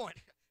first point?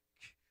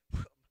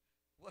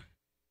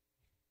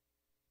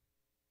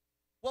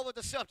 What was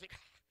the subject?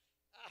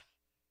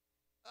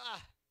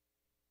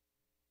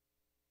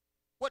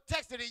 What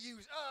text did he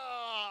use?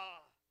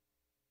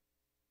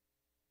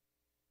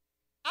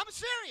 I'm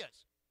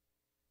serious.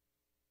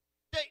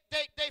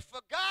 They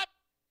forgot.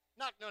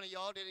 Not none of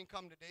y'all. They didn't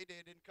come today. They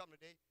didn't come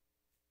today.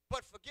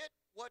 But forget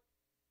what.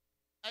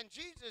 And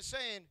Jesus is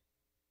saying,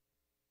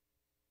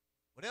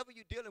 whatever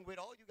you're dealing with,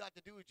 all you got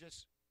to do is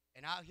just,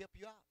 and I'll help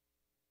you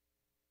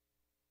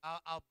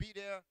out. I'll be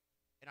there,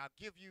 and I'll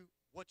give you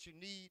what you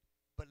need.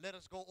 But let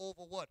us go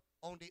over what?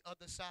 On the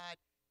other side.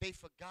 They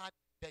forgot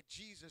that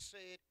Jesus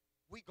said,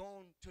 we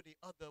going to the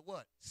other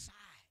what? Side.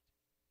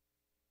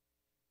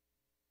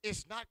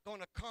 It's not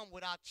going to come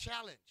without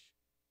challenge.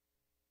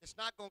 It's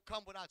not going to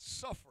come without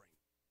suffering.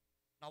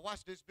 Now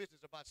watch this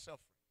business about suffering.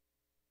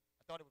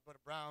 I thought it was Brother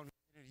Brown.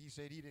 He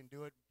said he didn't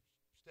do it.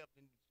 Stepped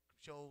in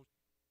shows.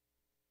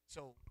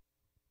 So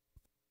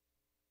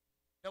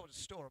that was a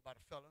story about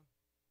a fella.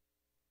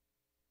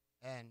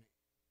 And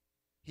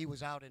he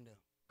was out in the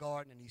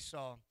garden and he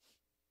saw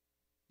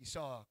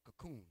a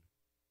cocoon.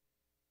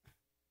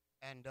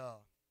 And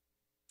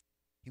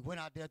he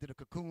went out there to the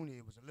cocoon.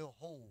 It was a little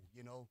hole,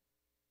 you know.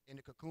 In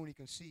the cocoon, he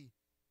can see,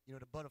 you know,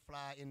 the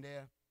butterfly in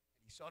there.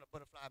 And he saw the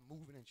butterfly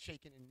moving and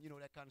shaking and, you know,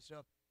 that kind of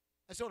stuff.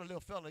 And so the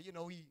little fella, you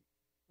know, he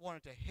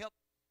wanted to help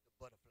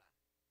the butterfly.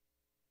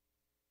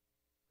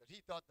 Because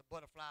he thought the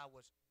butterfly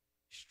was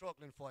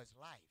struggling for his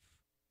life.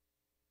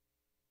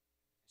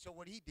 So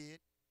what he did,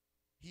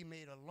 he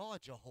made a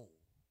larger hole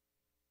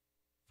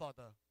for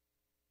the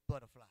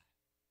butterfly.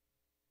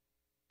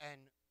 And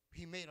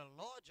he made a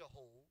larger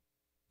hole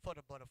for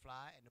the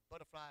butterfly, and the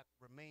butterfly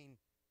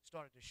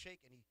started to shake,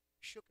 and he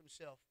shook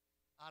himself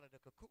out of the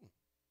cocoon,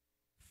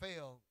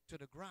 fell to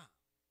the ground.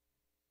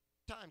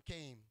 Time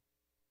came,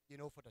 you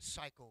know, for the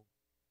cycle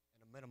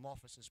and the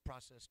metamorphosis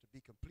process to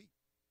be complete.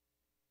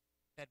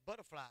 That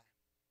butterfly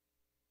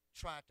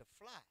tried to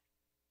fly,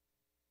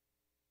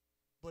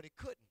 but it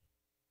couldn't.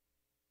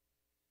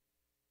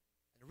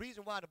 And the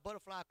reason why the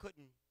butterfly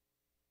couldn't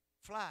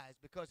fly is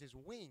because his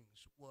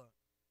wings were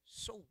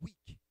so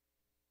weak.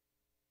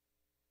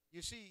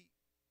 You see,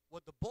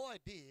 what the boy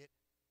did,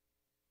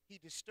 he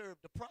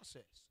disturbed the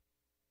process.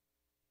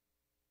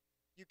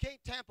 You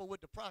can't tamper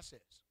with the process.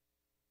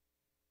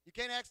 You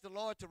can't ask the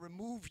Lord to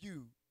remove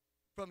you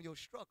from your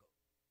struggle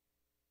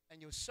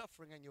and your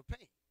suffering and your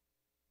pain.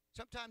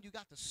 Sometimes you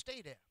got to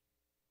stay there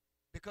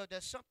because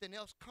there's something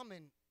else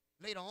coming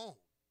later on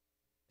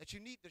that you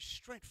need the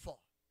strength for.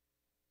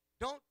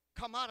 Don't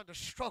come out of the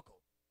struggle.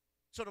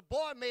 So the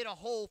boy made a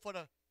hole for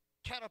the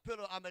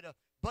caterpillar, the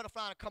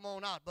butterfly to come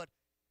on out, but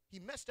he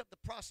messed up the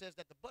process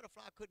that the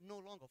butterfly couldn't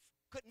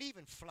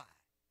even fly.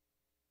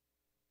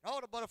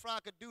 All the butterfly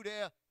could do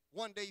there,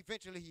 one day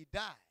eventually he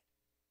died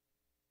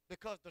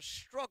because the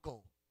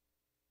struggle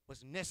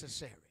was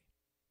necessary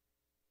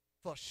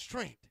for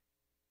strength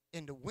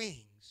in the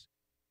wings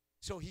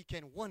so he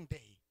can one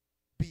day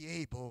be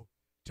able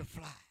to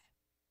fly.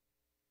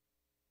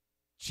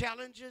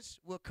 Challenges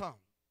will come.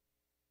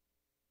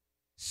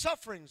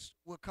 Sufferings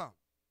will come.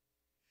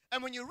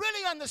 And when you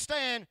really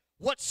understand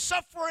what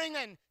suffering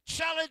and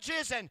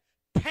challenges and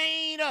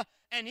pain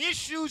and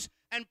issues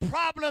and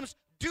problems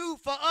do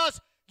for us,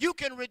 you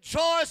can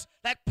rejoice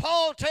like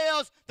Paul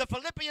tells the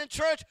Philippian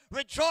church,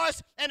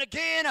 rejoice. And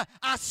again,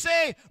 I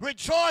say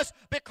rejoice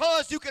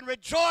because you can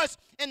rejoice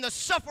in the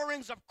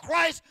sufferings of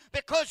Christ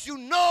because you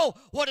know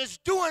what it's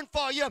doing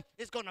for you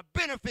is going to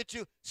benefit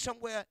you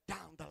somewhere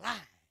down the line.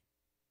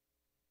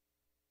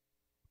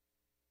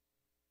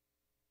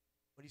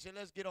 But he said,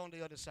 let's get on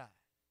the other side.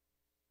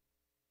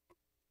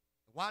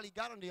 While he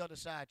got on the other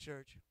side,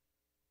 church,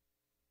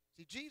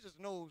 see, Jesus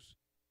knows,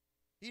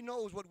 he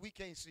knows what we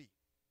can't see.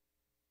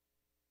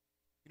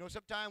 You know,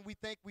 sometimes we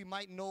think we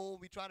might know,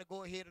 we try to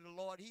go ahead of the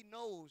Lord. He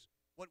knows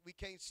what we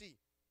can't see.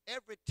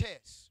 Every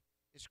test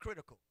is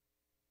critical.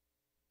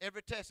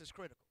 Every test is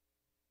critical.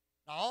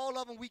 Now, all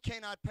of them we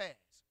cannot pass,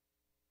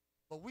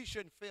 but we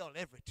shouldn't fail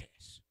every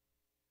test.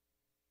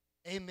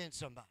 Amen,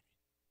 somebody.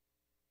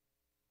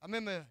 I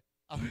remember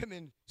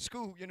in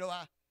school, you know,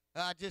 I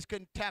just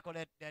couldn't tackle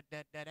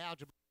that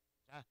algebra.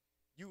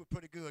 You were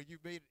pretty good. You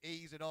made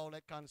A's and all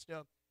that kind of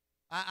stuff.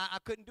 I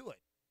couldn't do it.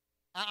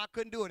 I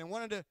couldn't do it. And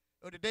one of the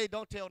day,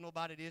 don't tell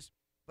nobody this,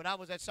 but I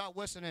was at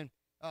Southwestern, and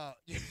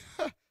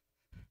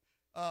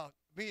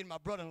me and my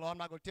brother-in-law, I'm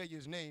not going to tell you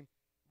his name,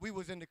 we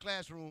was in the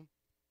classroom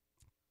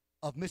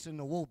of Mr.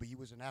 Nwobi. He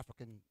was an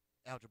African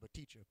algebra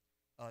teacher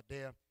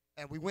there.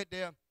 And we went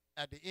there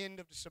at the end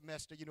of the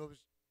semester. You know, it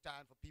was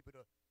time for people to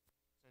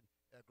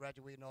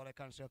graduate and all that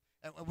kind of stuff.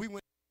 And we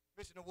went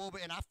to Mr.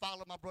 Nwobi, and I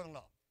followed my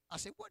brother-in-law. I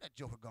said, where that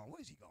joker going?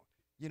 Where is he going?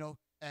 You know,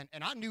 and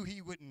I knew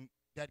he wasn't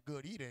that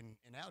good either in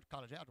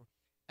college algebra.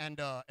 And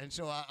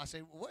so I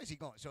said, well, where is he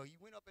going? So he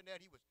went up in there,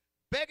 and he was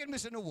begging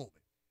Mr.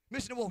 Nwobi.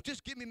 Mr. Nwobi,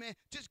 just give me, man,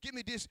 just give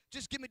me this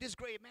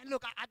grade. Man,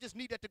 look, I just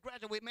need that to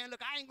graduate. Man,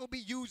 look, I ain't going to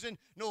be using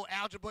no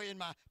algebra in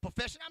my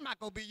profession. I'm not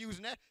going to be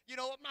using that. You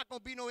know, I'm not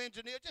going to be no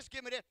engineer. Just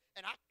give me that.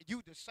 And I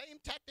used the same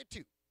tactic,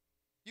 too.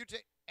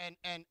 And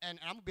I'm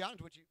going to be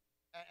honest with you.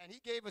 And he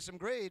gave us some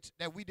grades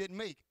that we didn't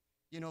make.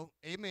 You know,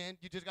 amen.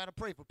 You just got to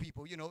pray for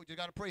people. You know, you just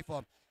got to pray for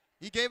them.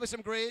 He gave us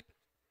some grade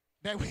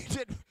that we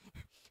didn't.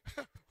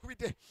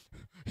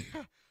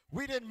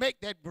 We didn't make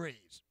that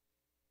grades,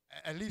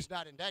 at least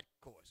not in that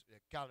course,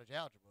 college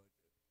algebra.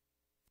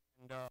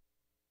 And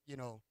you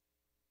know,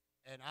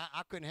 and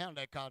I couldn't handle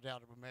that college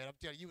algebra, man. I'm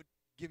telling you, he would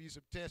give you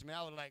some tests, man.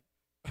 I was like,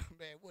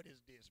 man, what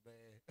is this,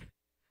 man?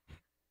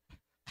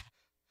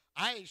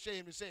 I ain't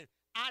ashamed to say it.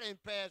 I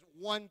didn't pass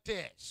one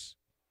test.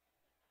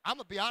 I'm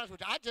gonna be honest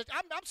with you.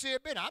 I'm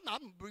serious, man.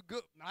 I'm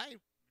good. I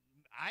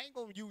ain't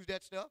gonna use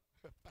that stuff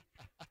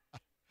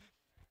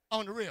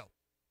on the real.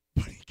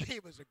 But he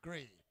gave us a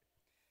grade.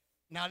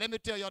 Now, let me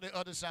tell y'all the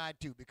other side,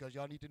 too, because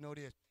y'all need to know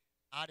this.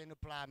 I didn't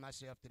apply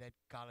myself to that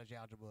college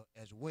algebra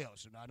as well.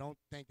 So now I don't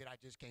think that I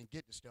just can't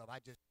get the stuff. I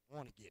just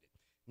want to get it.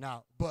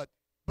 Now, but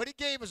he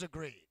gave us a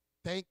grade.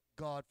 Thank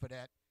God for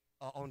that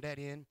on that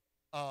end,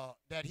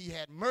 that he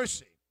had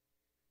mercy.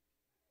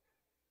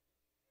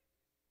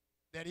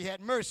 That he had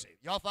mercy.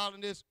 Y'all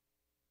following this?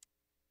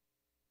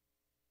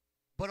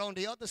 But on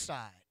the other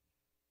side,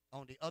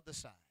 while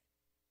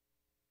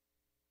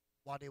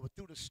they were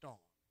through the storm,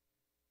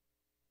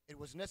 it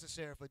was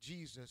necessary for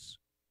Jesus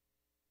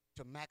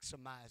to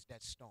maximize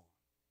that storm.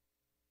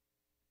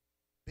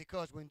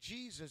 Because when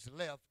Jesus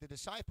left, the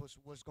disciples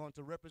was going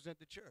to represent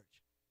the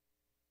church.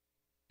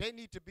 They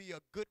need to be a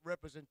good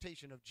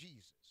representation of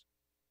Jesus.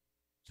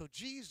 So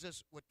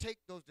Jesus would take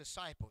those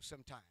disciples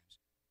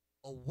sometimes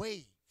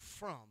away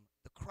from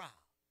the crowd.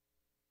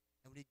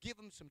 And he'd give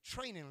them some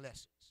training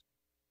lessons.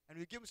 And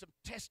he'd give them some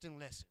testing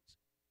lessons.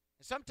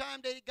 And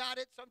sometimes they got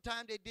it,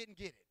 sometimes they didn't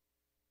get it.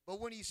 But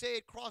when he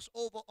said cross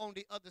over on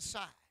the other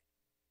side,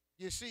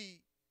 you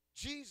see,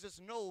 Jesus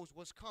knows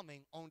what's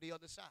coming on the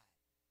other side.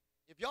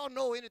 If y'all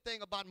know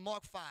anything about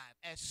Mark 5,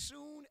 as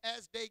soon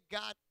as they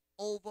got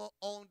over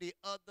on the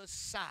other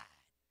side,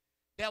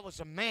 there was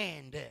a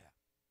man there.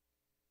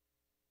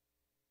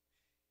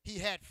 He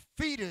had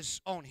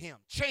fetters on him,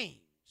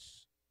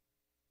 chains.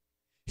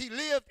 He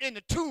lived in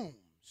the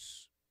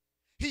tombs.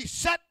 He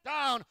sat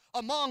down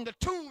among the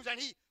tombs and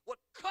he would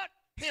cut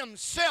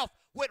himself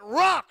with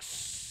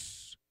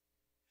rocks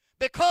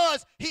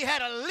because he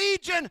had a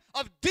legion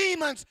of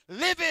demons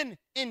living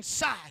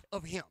inside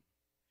of him.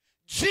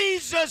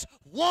 Jesus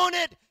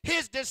wanted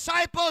his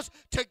disciples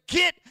to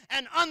get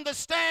and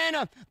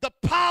understand the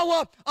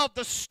power of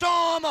the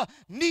storm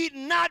need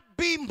not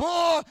be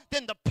more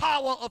than the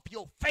power of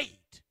your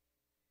faith.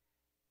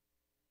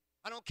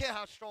 I don't care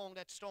how strong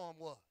that storm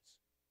was.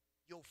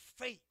 Your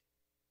faith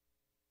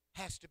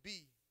has to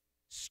be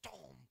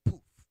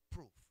storm-proof.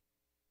 proof.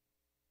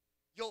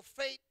 Your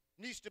faith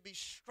needs to be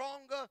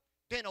stronger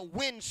than a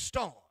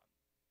windstorm,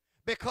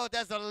 because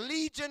there's a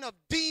legion of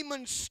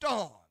demon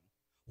storm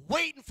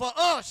waiting for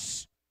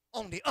us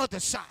on the other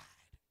side.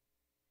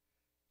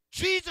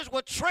 Jesus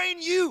will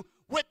train you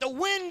with the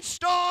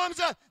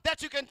windstorms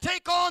that you can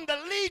take on the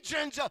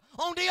legions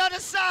on the other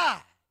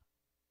side.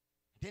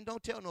 Then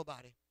don't tell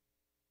nobody.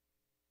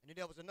 And then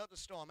there was another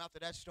storm after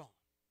that storm.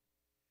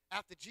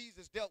 After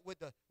Jesus dealt with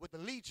the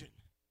legion,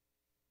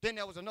 then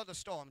there was another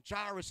storm.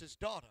 Jairus'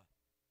 daughter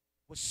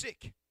was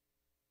sick.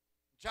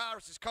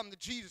 Jairus is coming to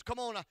Jesus. Come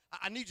on,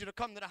 I need you to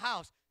come to the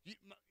house.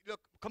 Look,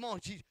 come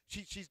on,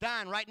 she's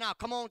dying right now.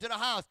 Come on to the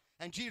house.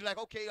 And Jesus like,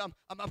 okay,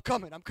 I'm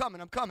coming.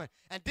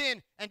 And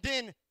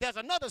then there's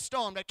another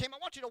storm that came. I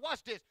want you to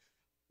watch this.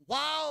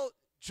 While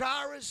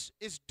Jairus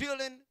is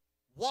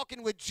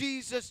walking with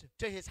Jesus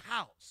to his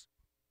house,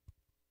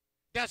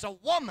 there's a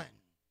woman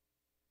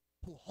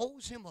who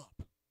holds him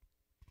up.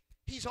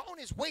 He's on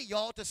his way,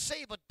 y'all, to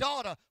save a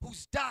daughter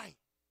who's dying.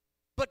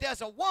 But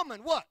there's a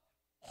woman, what?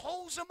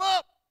 Holds him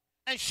up,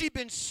 and she's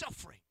been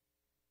suffering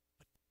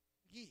for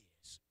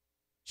years.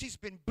 She's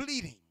been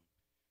bleeding.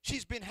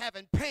 She's been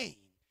having pain.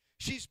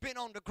 She's been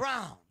on the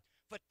ground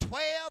for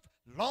 12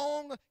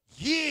 long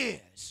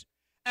years.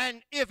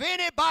 And if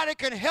anybody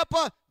can help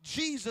her,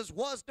 Jesus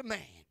was the man.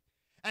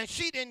 And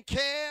she didn't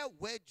care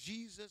where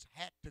Jesus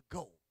had to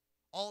go.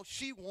 All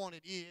she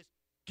wanted is,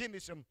 give me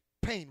some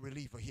pain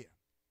reliever here.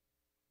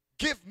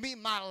 Give me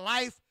my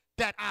life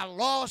that I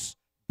lost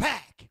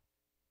back.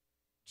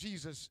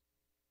 Jesus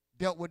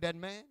dealt with that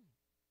man,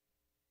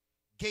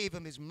 gave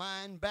him his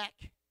mind back.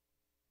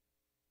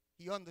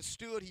 He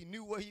understood, he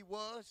knew where he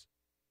was.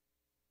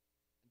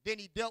 Then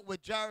he dealt with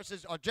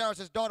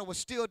Jairus' daughter was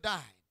still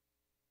dying.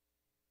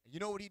 And you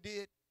know what he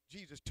did?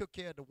 Jesus took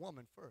care of the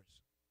woman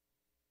first.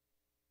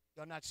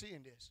 Y'all not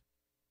seeing this.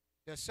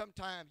 There's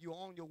sometimes you're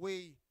on your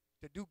way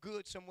to do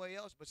good somewhere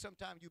else, but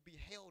sometimes you be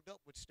held up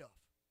with stuff.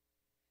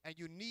 And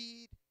you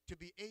need to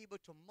be able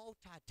to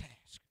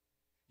multitask.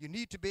 You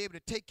need to be able to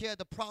take care of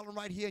the problem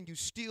right here, and you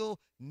still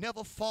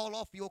never fall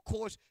off your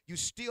course. You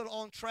still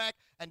on track.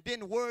 And then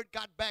the word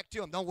got back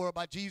to him. Don't worry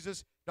about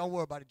Jesus. Don't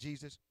worry about it,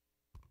 Jesus.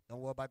 Don't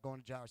worry about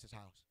going to Jairus'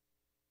 house.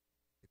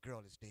 The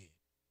girl is dead.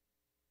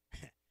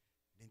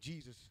 Then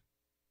Jesus,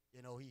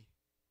 you know, he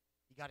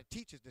got to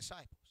teach his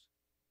disciples.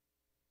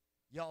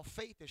 Y'all,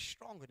 faith is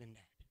stronger than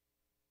that.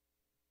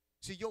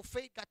 See, your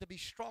faith got to be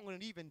stronger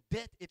than even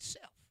death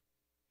itself.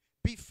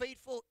 Be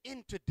faithful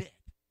into death.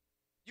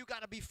 You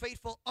got to be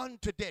faithful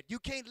unto death. You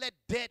can't let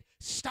death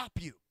stop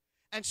you.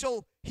 And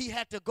so he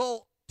had to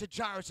go to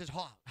Jairus'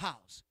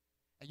 house.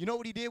 And you know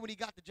what he did when he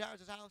got to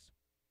Jairus' house?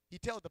 He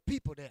told the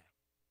people there.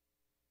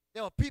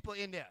 There were people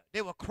in there.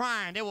 They were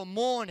crying. They were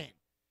mourning.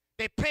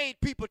 They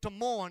paid people to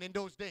mourn in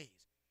those days.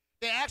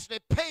 They actually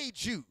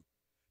paid you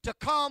to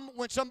come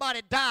when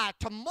somebody died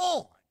to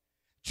mourn.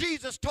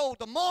 Jesus told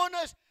the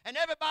mourners and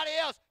everybody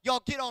else,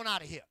 y'all get on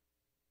out of here.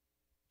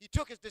 He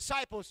took his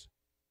disciples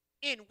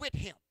in with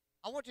him.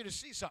 I want you to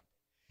see something.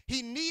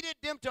 He needed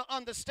them to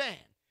understand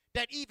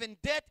that even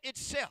death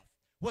itself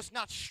was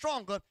not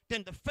stronger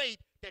than the faith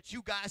that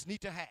you guys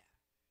need to have.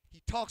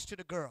 He talks to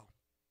the girl.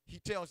 He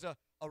tells her,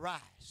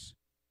 arise,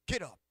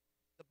 get up.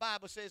 The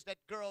Bible says that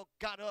girl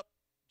got up.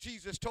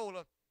 Jesus told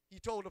her, he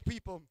told the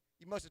people,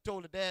 he must have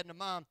told the dad and the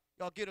mom,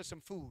 y'all get her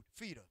some food,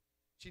 feed her.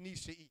 She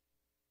needs to eat.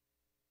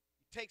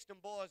 He takes them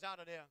boys out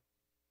of there.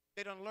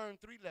 They done learned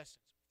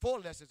 4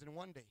 lessons in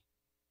one day.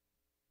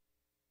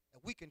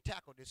 And we can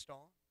tackle this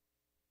storm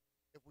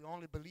if we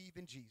only believe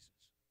in Jesus.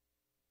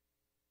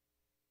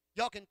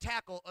 Y'all can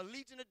tackle a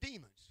legion of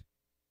demons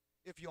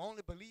if you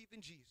only believe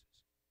in Jesus.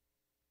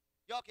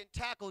 Y'all can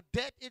tackle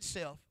death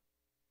itself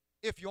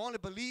if you only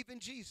believe in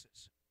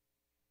Jesus.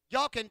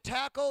 Y'all can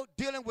tackle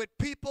dealing with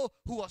people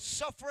who are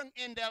suffering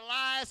in their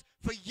lives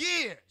for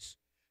years.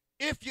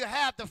 If you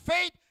have the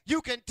faith,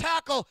 you can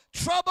tackle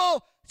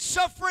trouble,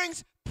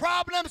 sufferings,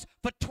 problems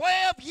for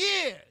 12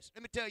 years.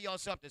 Let me tell y'all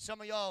something.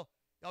 Some of y'all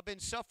been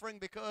suffering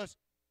because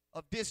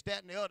of this,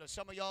 that, and the other.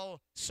 Some of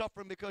y'all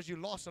suffering because you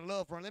lost a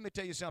loved one. Let me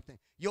tell you something.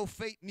 Your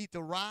faith needs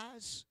to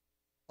rise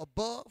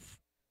above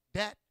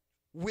that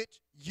which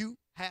you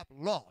have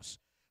lost.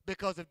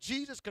 Because if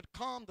Jesus could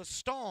calm the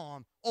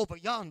storm over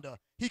yonder,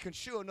 he can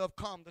sure enough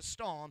calm the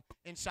storm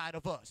inside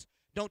of us.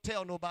 Don't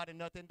tell nobody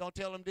nothing. Don't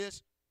tell them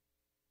this.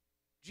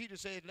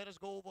 Jesus said, let us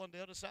go over on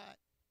the other side.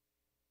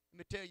 Let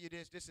me tell you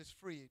this. This is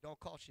free. It don't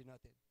cost you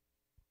nothing.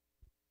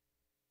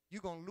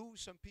 You're going to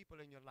lose some people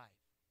in your life.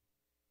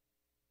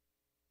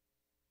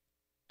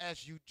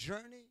 As you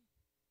journey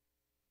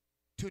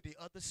to the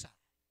other side.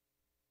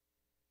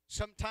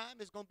 Sometime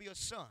it's going to be a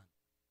son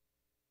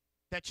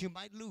that you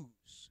might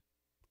lose.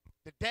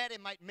 The daddy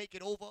might make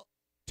it over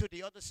to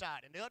the other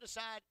side. And the other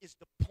side is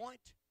the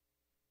point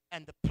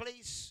and the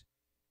place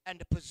and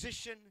the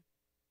position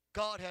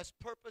God has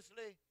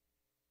purposely,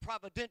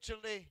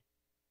 providentially,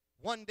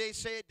 one day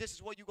said this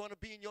is where you're going to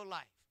be in your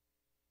life.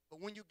 But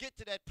when you get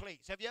to that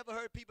place, have you ever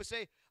heard people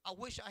say, I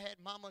wish I had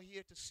mama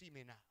here to see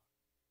me now.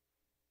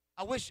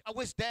 I wish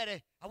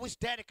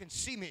daddy can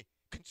see me.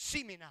 can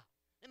see me now.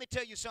 Let me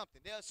tell you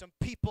something. There are some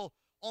people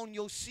on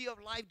your sea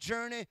of life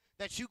journey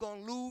that you're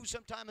going to lose.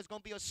 Sometimes it's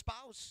going to be a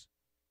spouse.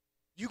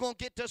 You're going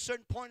to get to a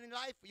certain point in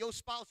life, your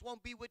spouse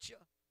won't be with you.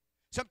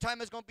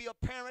 Sometimes it's going to be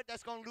a parent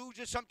that's going to lose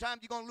you.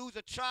 Sometimes you're going to lose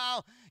a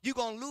child. You're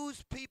going to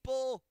lose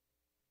people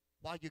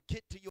while you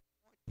get to your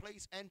point,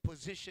 place, and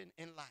position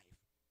in life.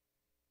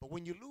 But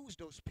when you lose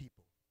those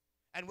people,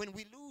 and when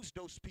we lose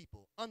those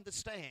people,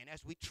 understand,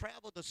 as we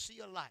travel the sea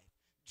of life,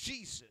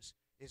 Jesus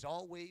is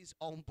always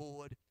on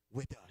board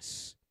with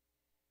us.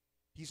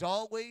 He's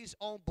always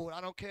on board.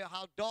 I don't care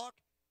how dark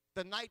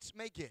the nights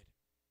may get.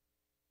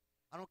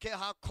 I don't care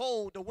how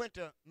cold the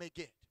winter may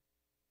get.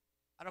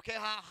 I don't care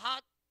how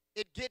hot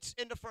it gets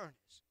in the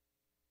furnace.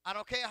 I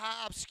don't care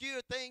how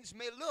obscure things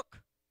may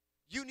look.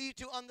 You need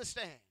to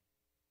understand,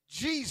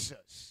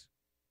 Jesus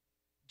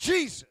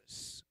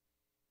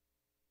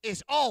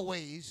is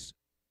always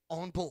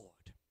on board.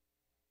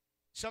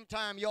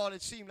 Sometimes, y'all,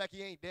 it seems like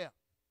he ain't there.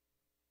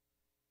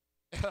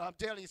 I'm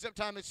telling you,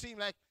 sometimes it seems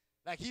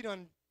like he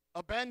done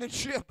abandoned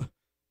ship.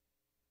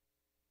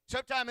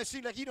 Sometimes it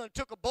seems like he done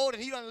took a boat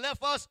and he done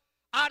left us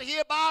out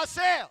here by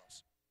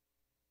ourselves.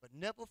 But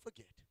never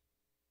forget,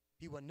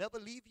 he will never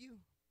leave you,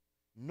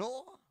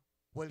 nor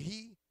will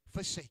he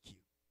forsake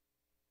you.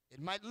 It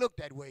might look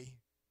that way,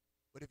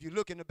 but if you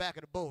look in the back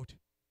of the boat,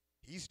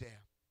 he's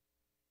there.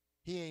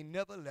 He ain't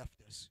never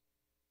left us.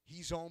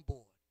 He's on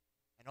board.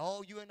 And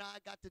all you and I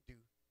got to do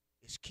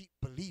is keep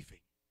believing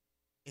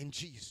in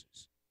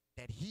Jesus,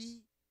 that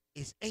he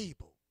is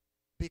able,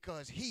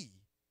 because he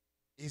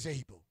is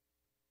able.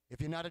 If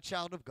you're not a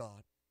child of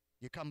God,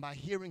 you come by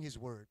hearing his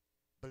word,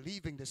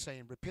 believing the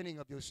same, repenting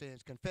of your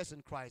sins,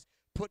 confessing Christ,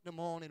 putting them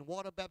on in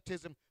water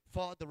baptism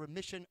for the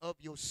remission of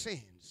your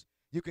sins.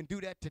 You can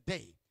do that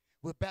today.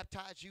 We'll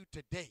baptize you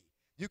today.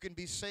 You can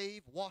be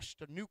saved,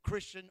 washed, a new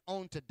Christian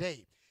on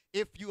today.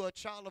 If you are a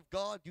child of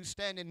God, you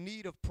stand in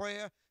need of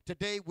prayer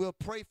today, we'll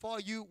pray for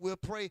you. We'll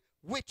pray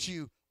with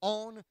you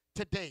on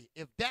today.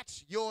 If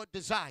that's your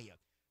desire,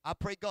 I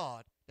pray,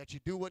 God, that you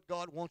do what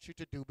God wants you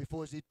to do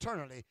before it's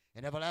eternally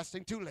and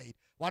everlasting too late.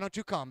 Why don't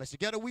you come? As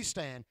together we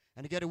stand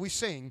and together we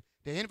sing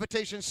the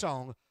invitation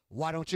song, Why Don't You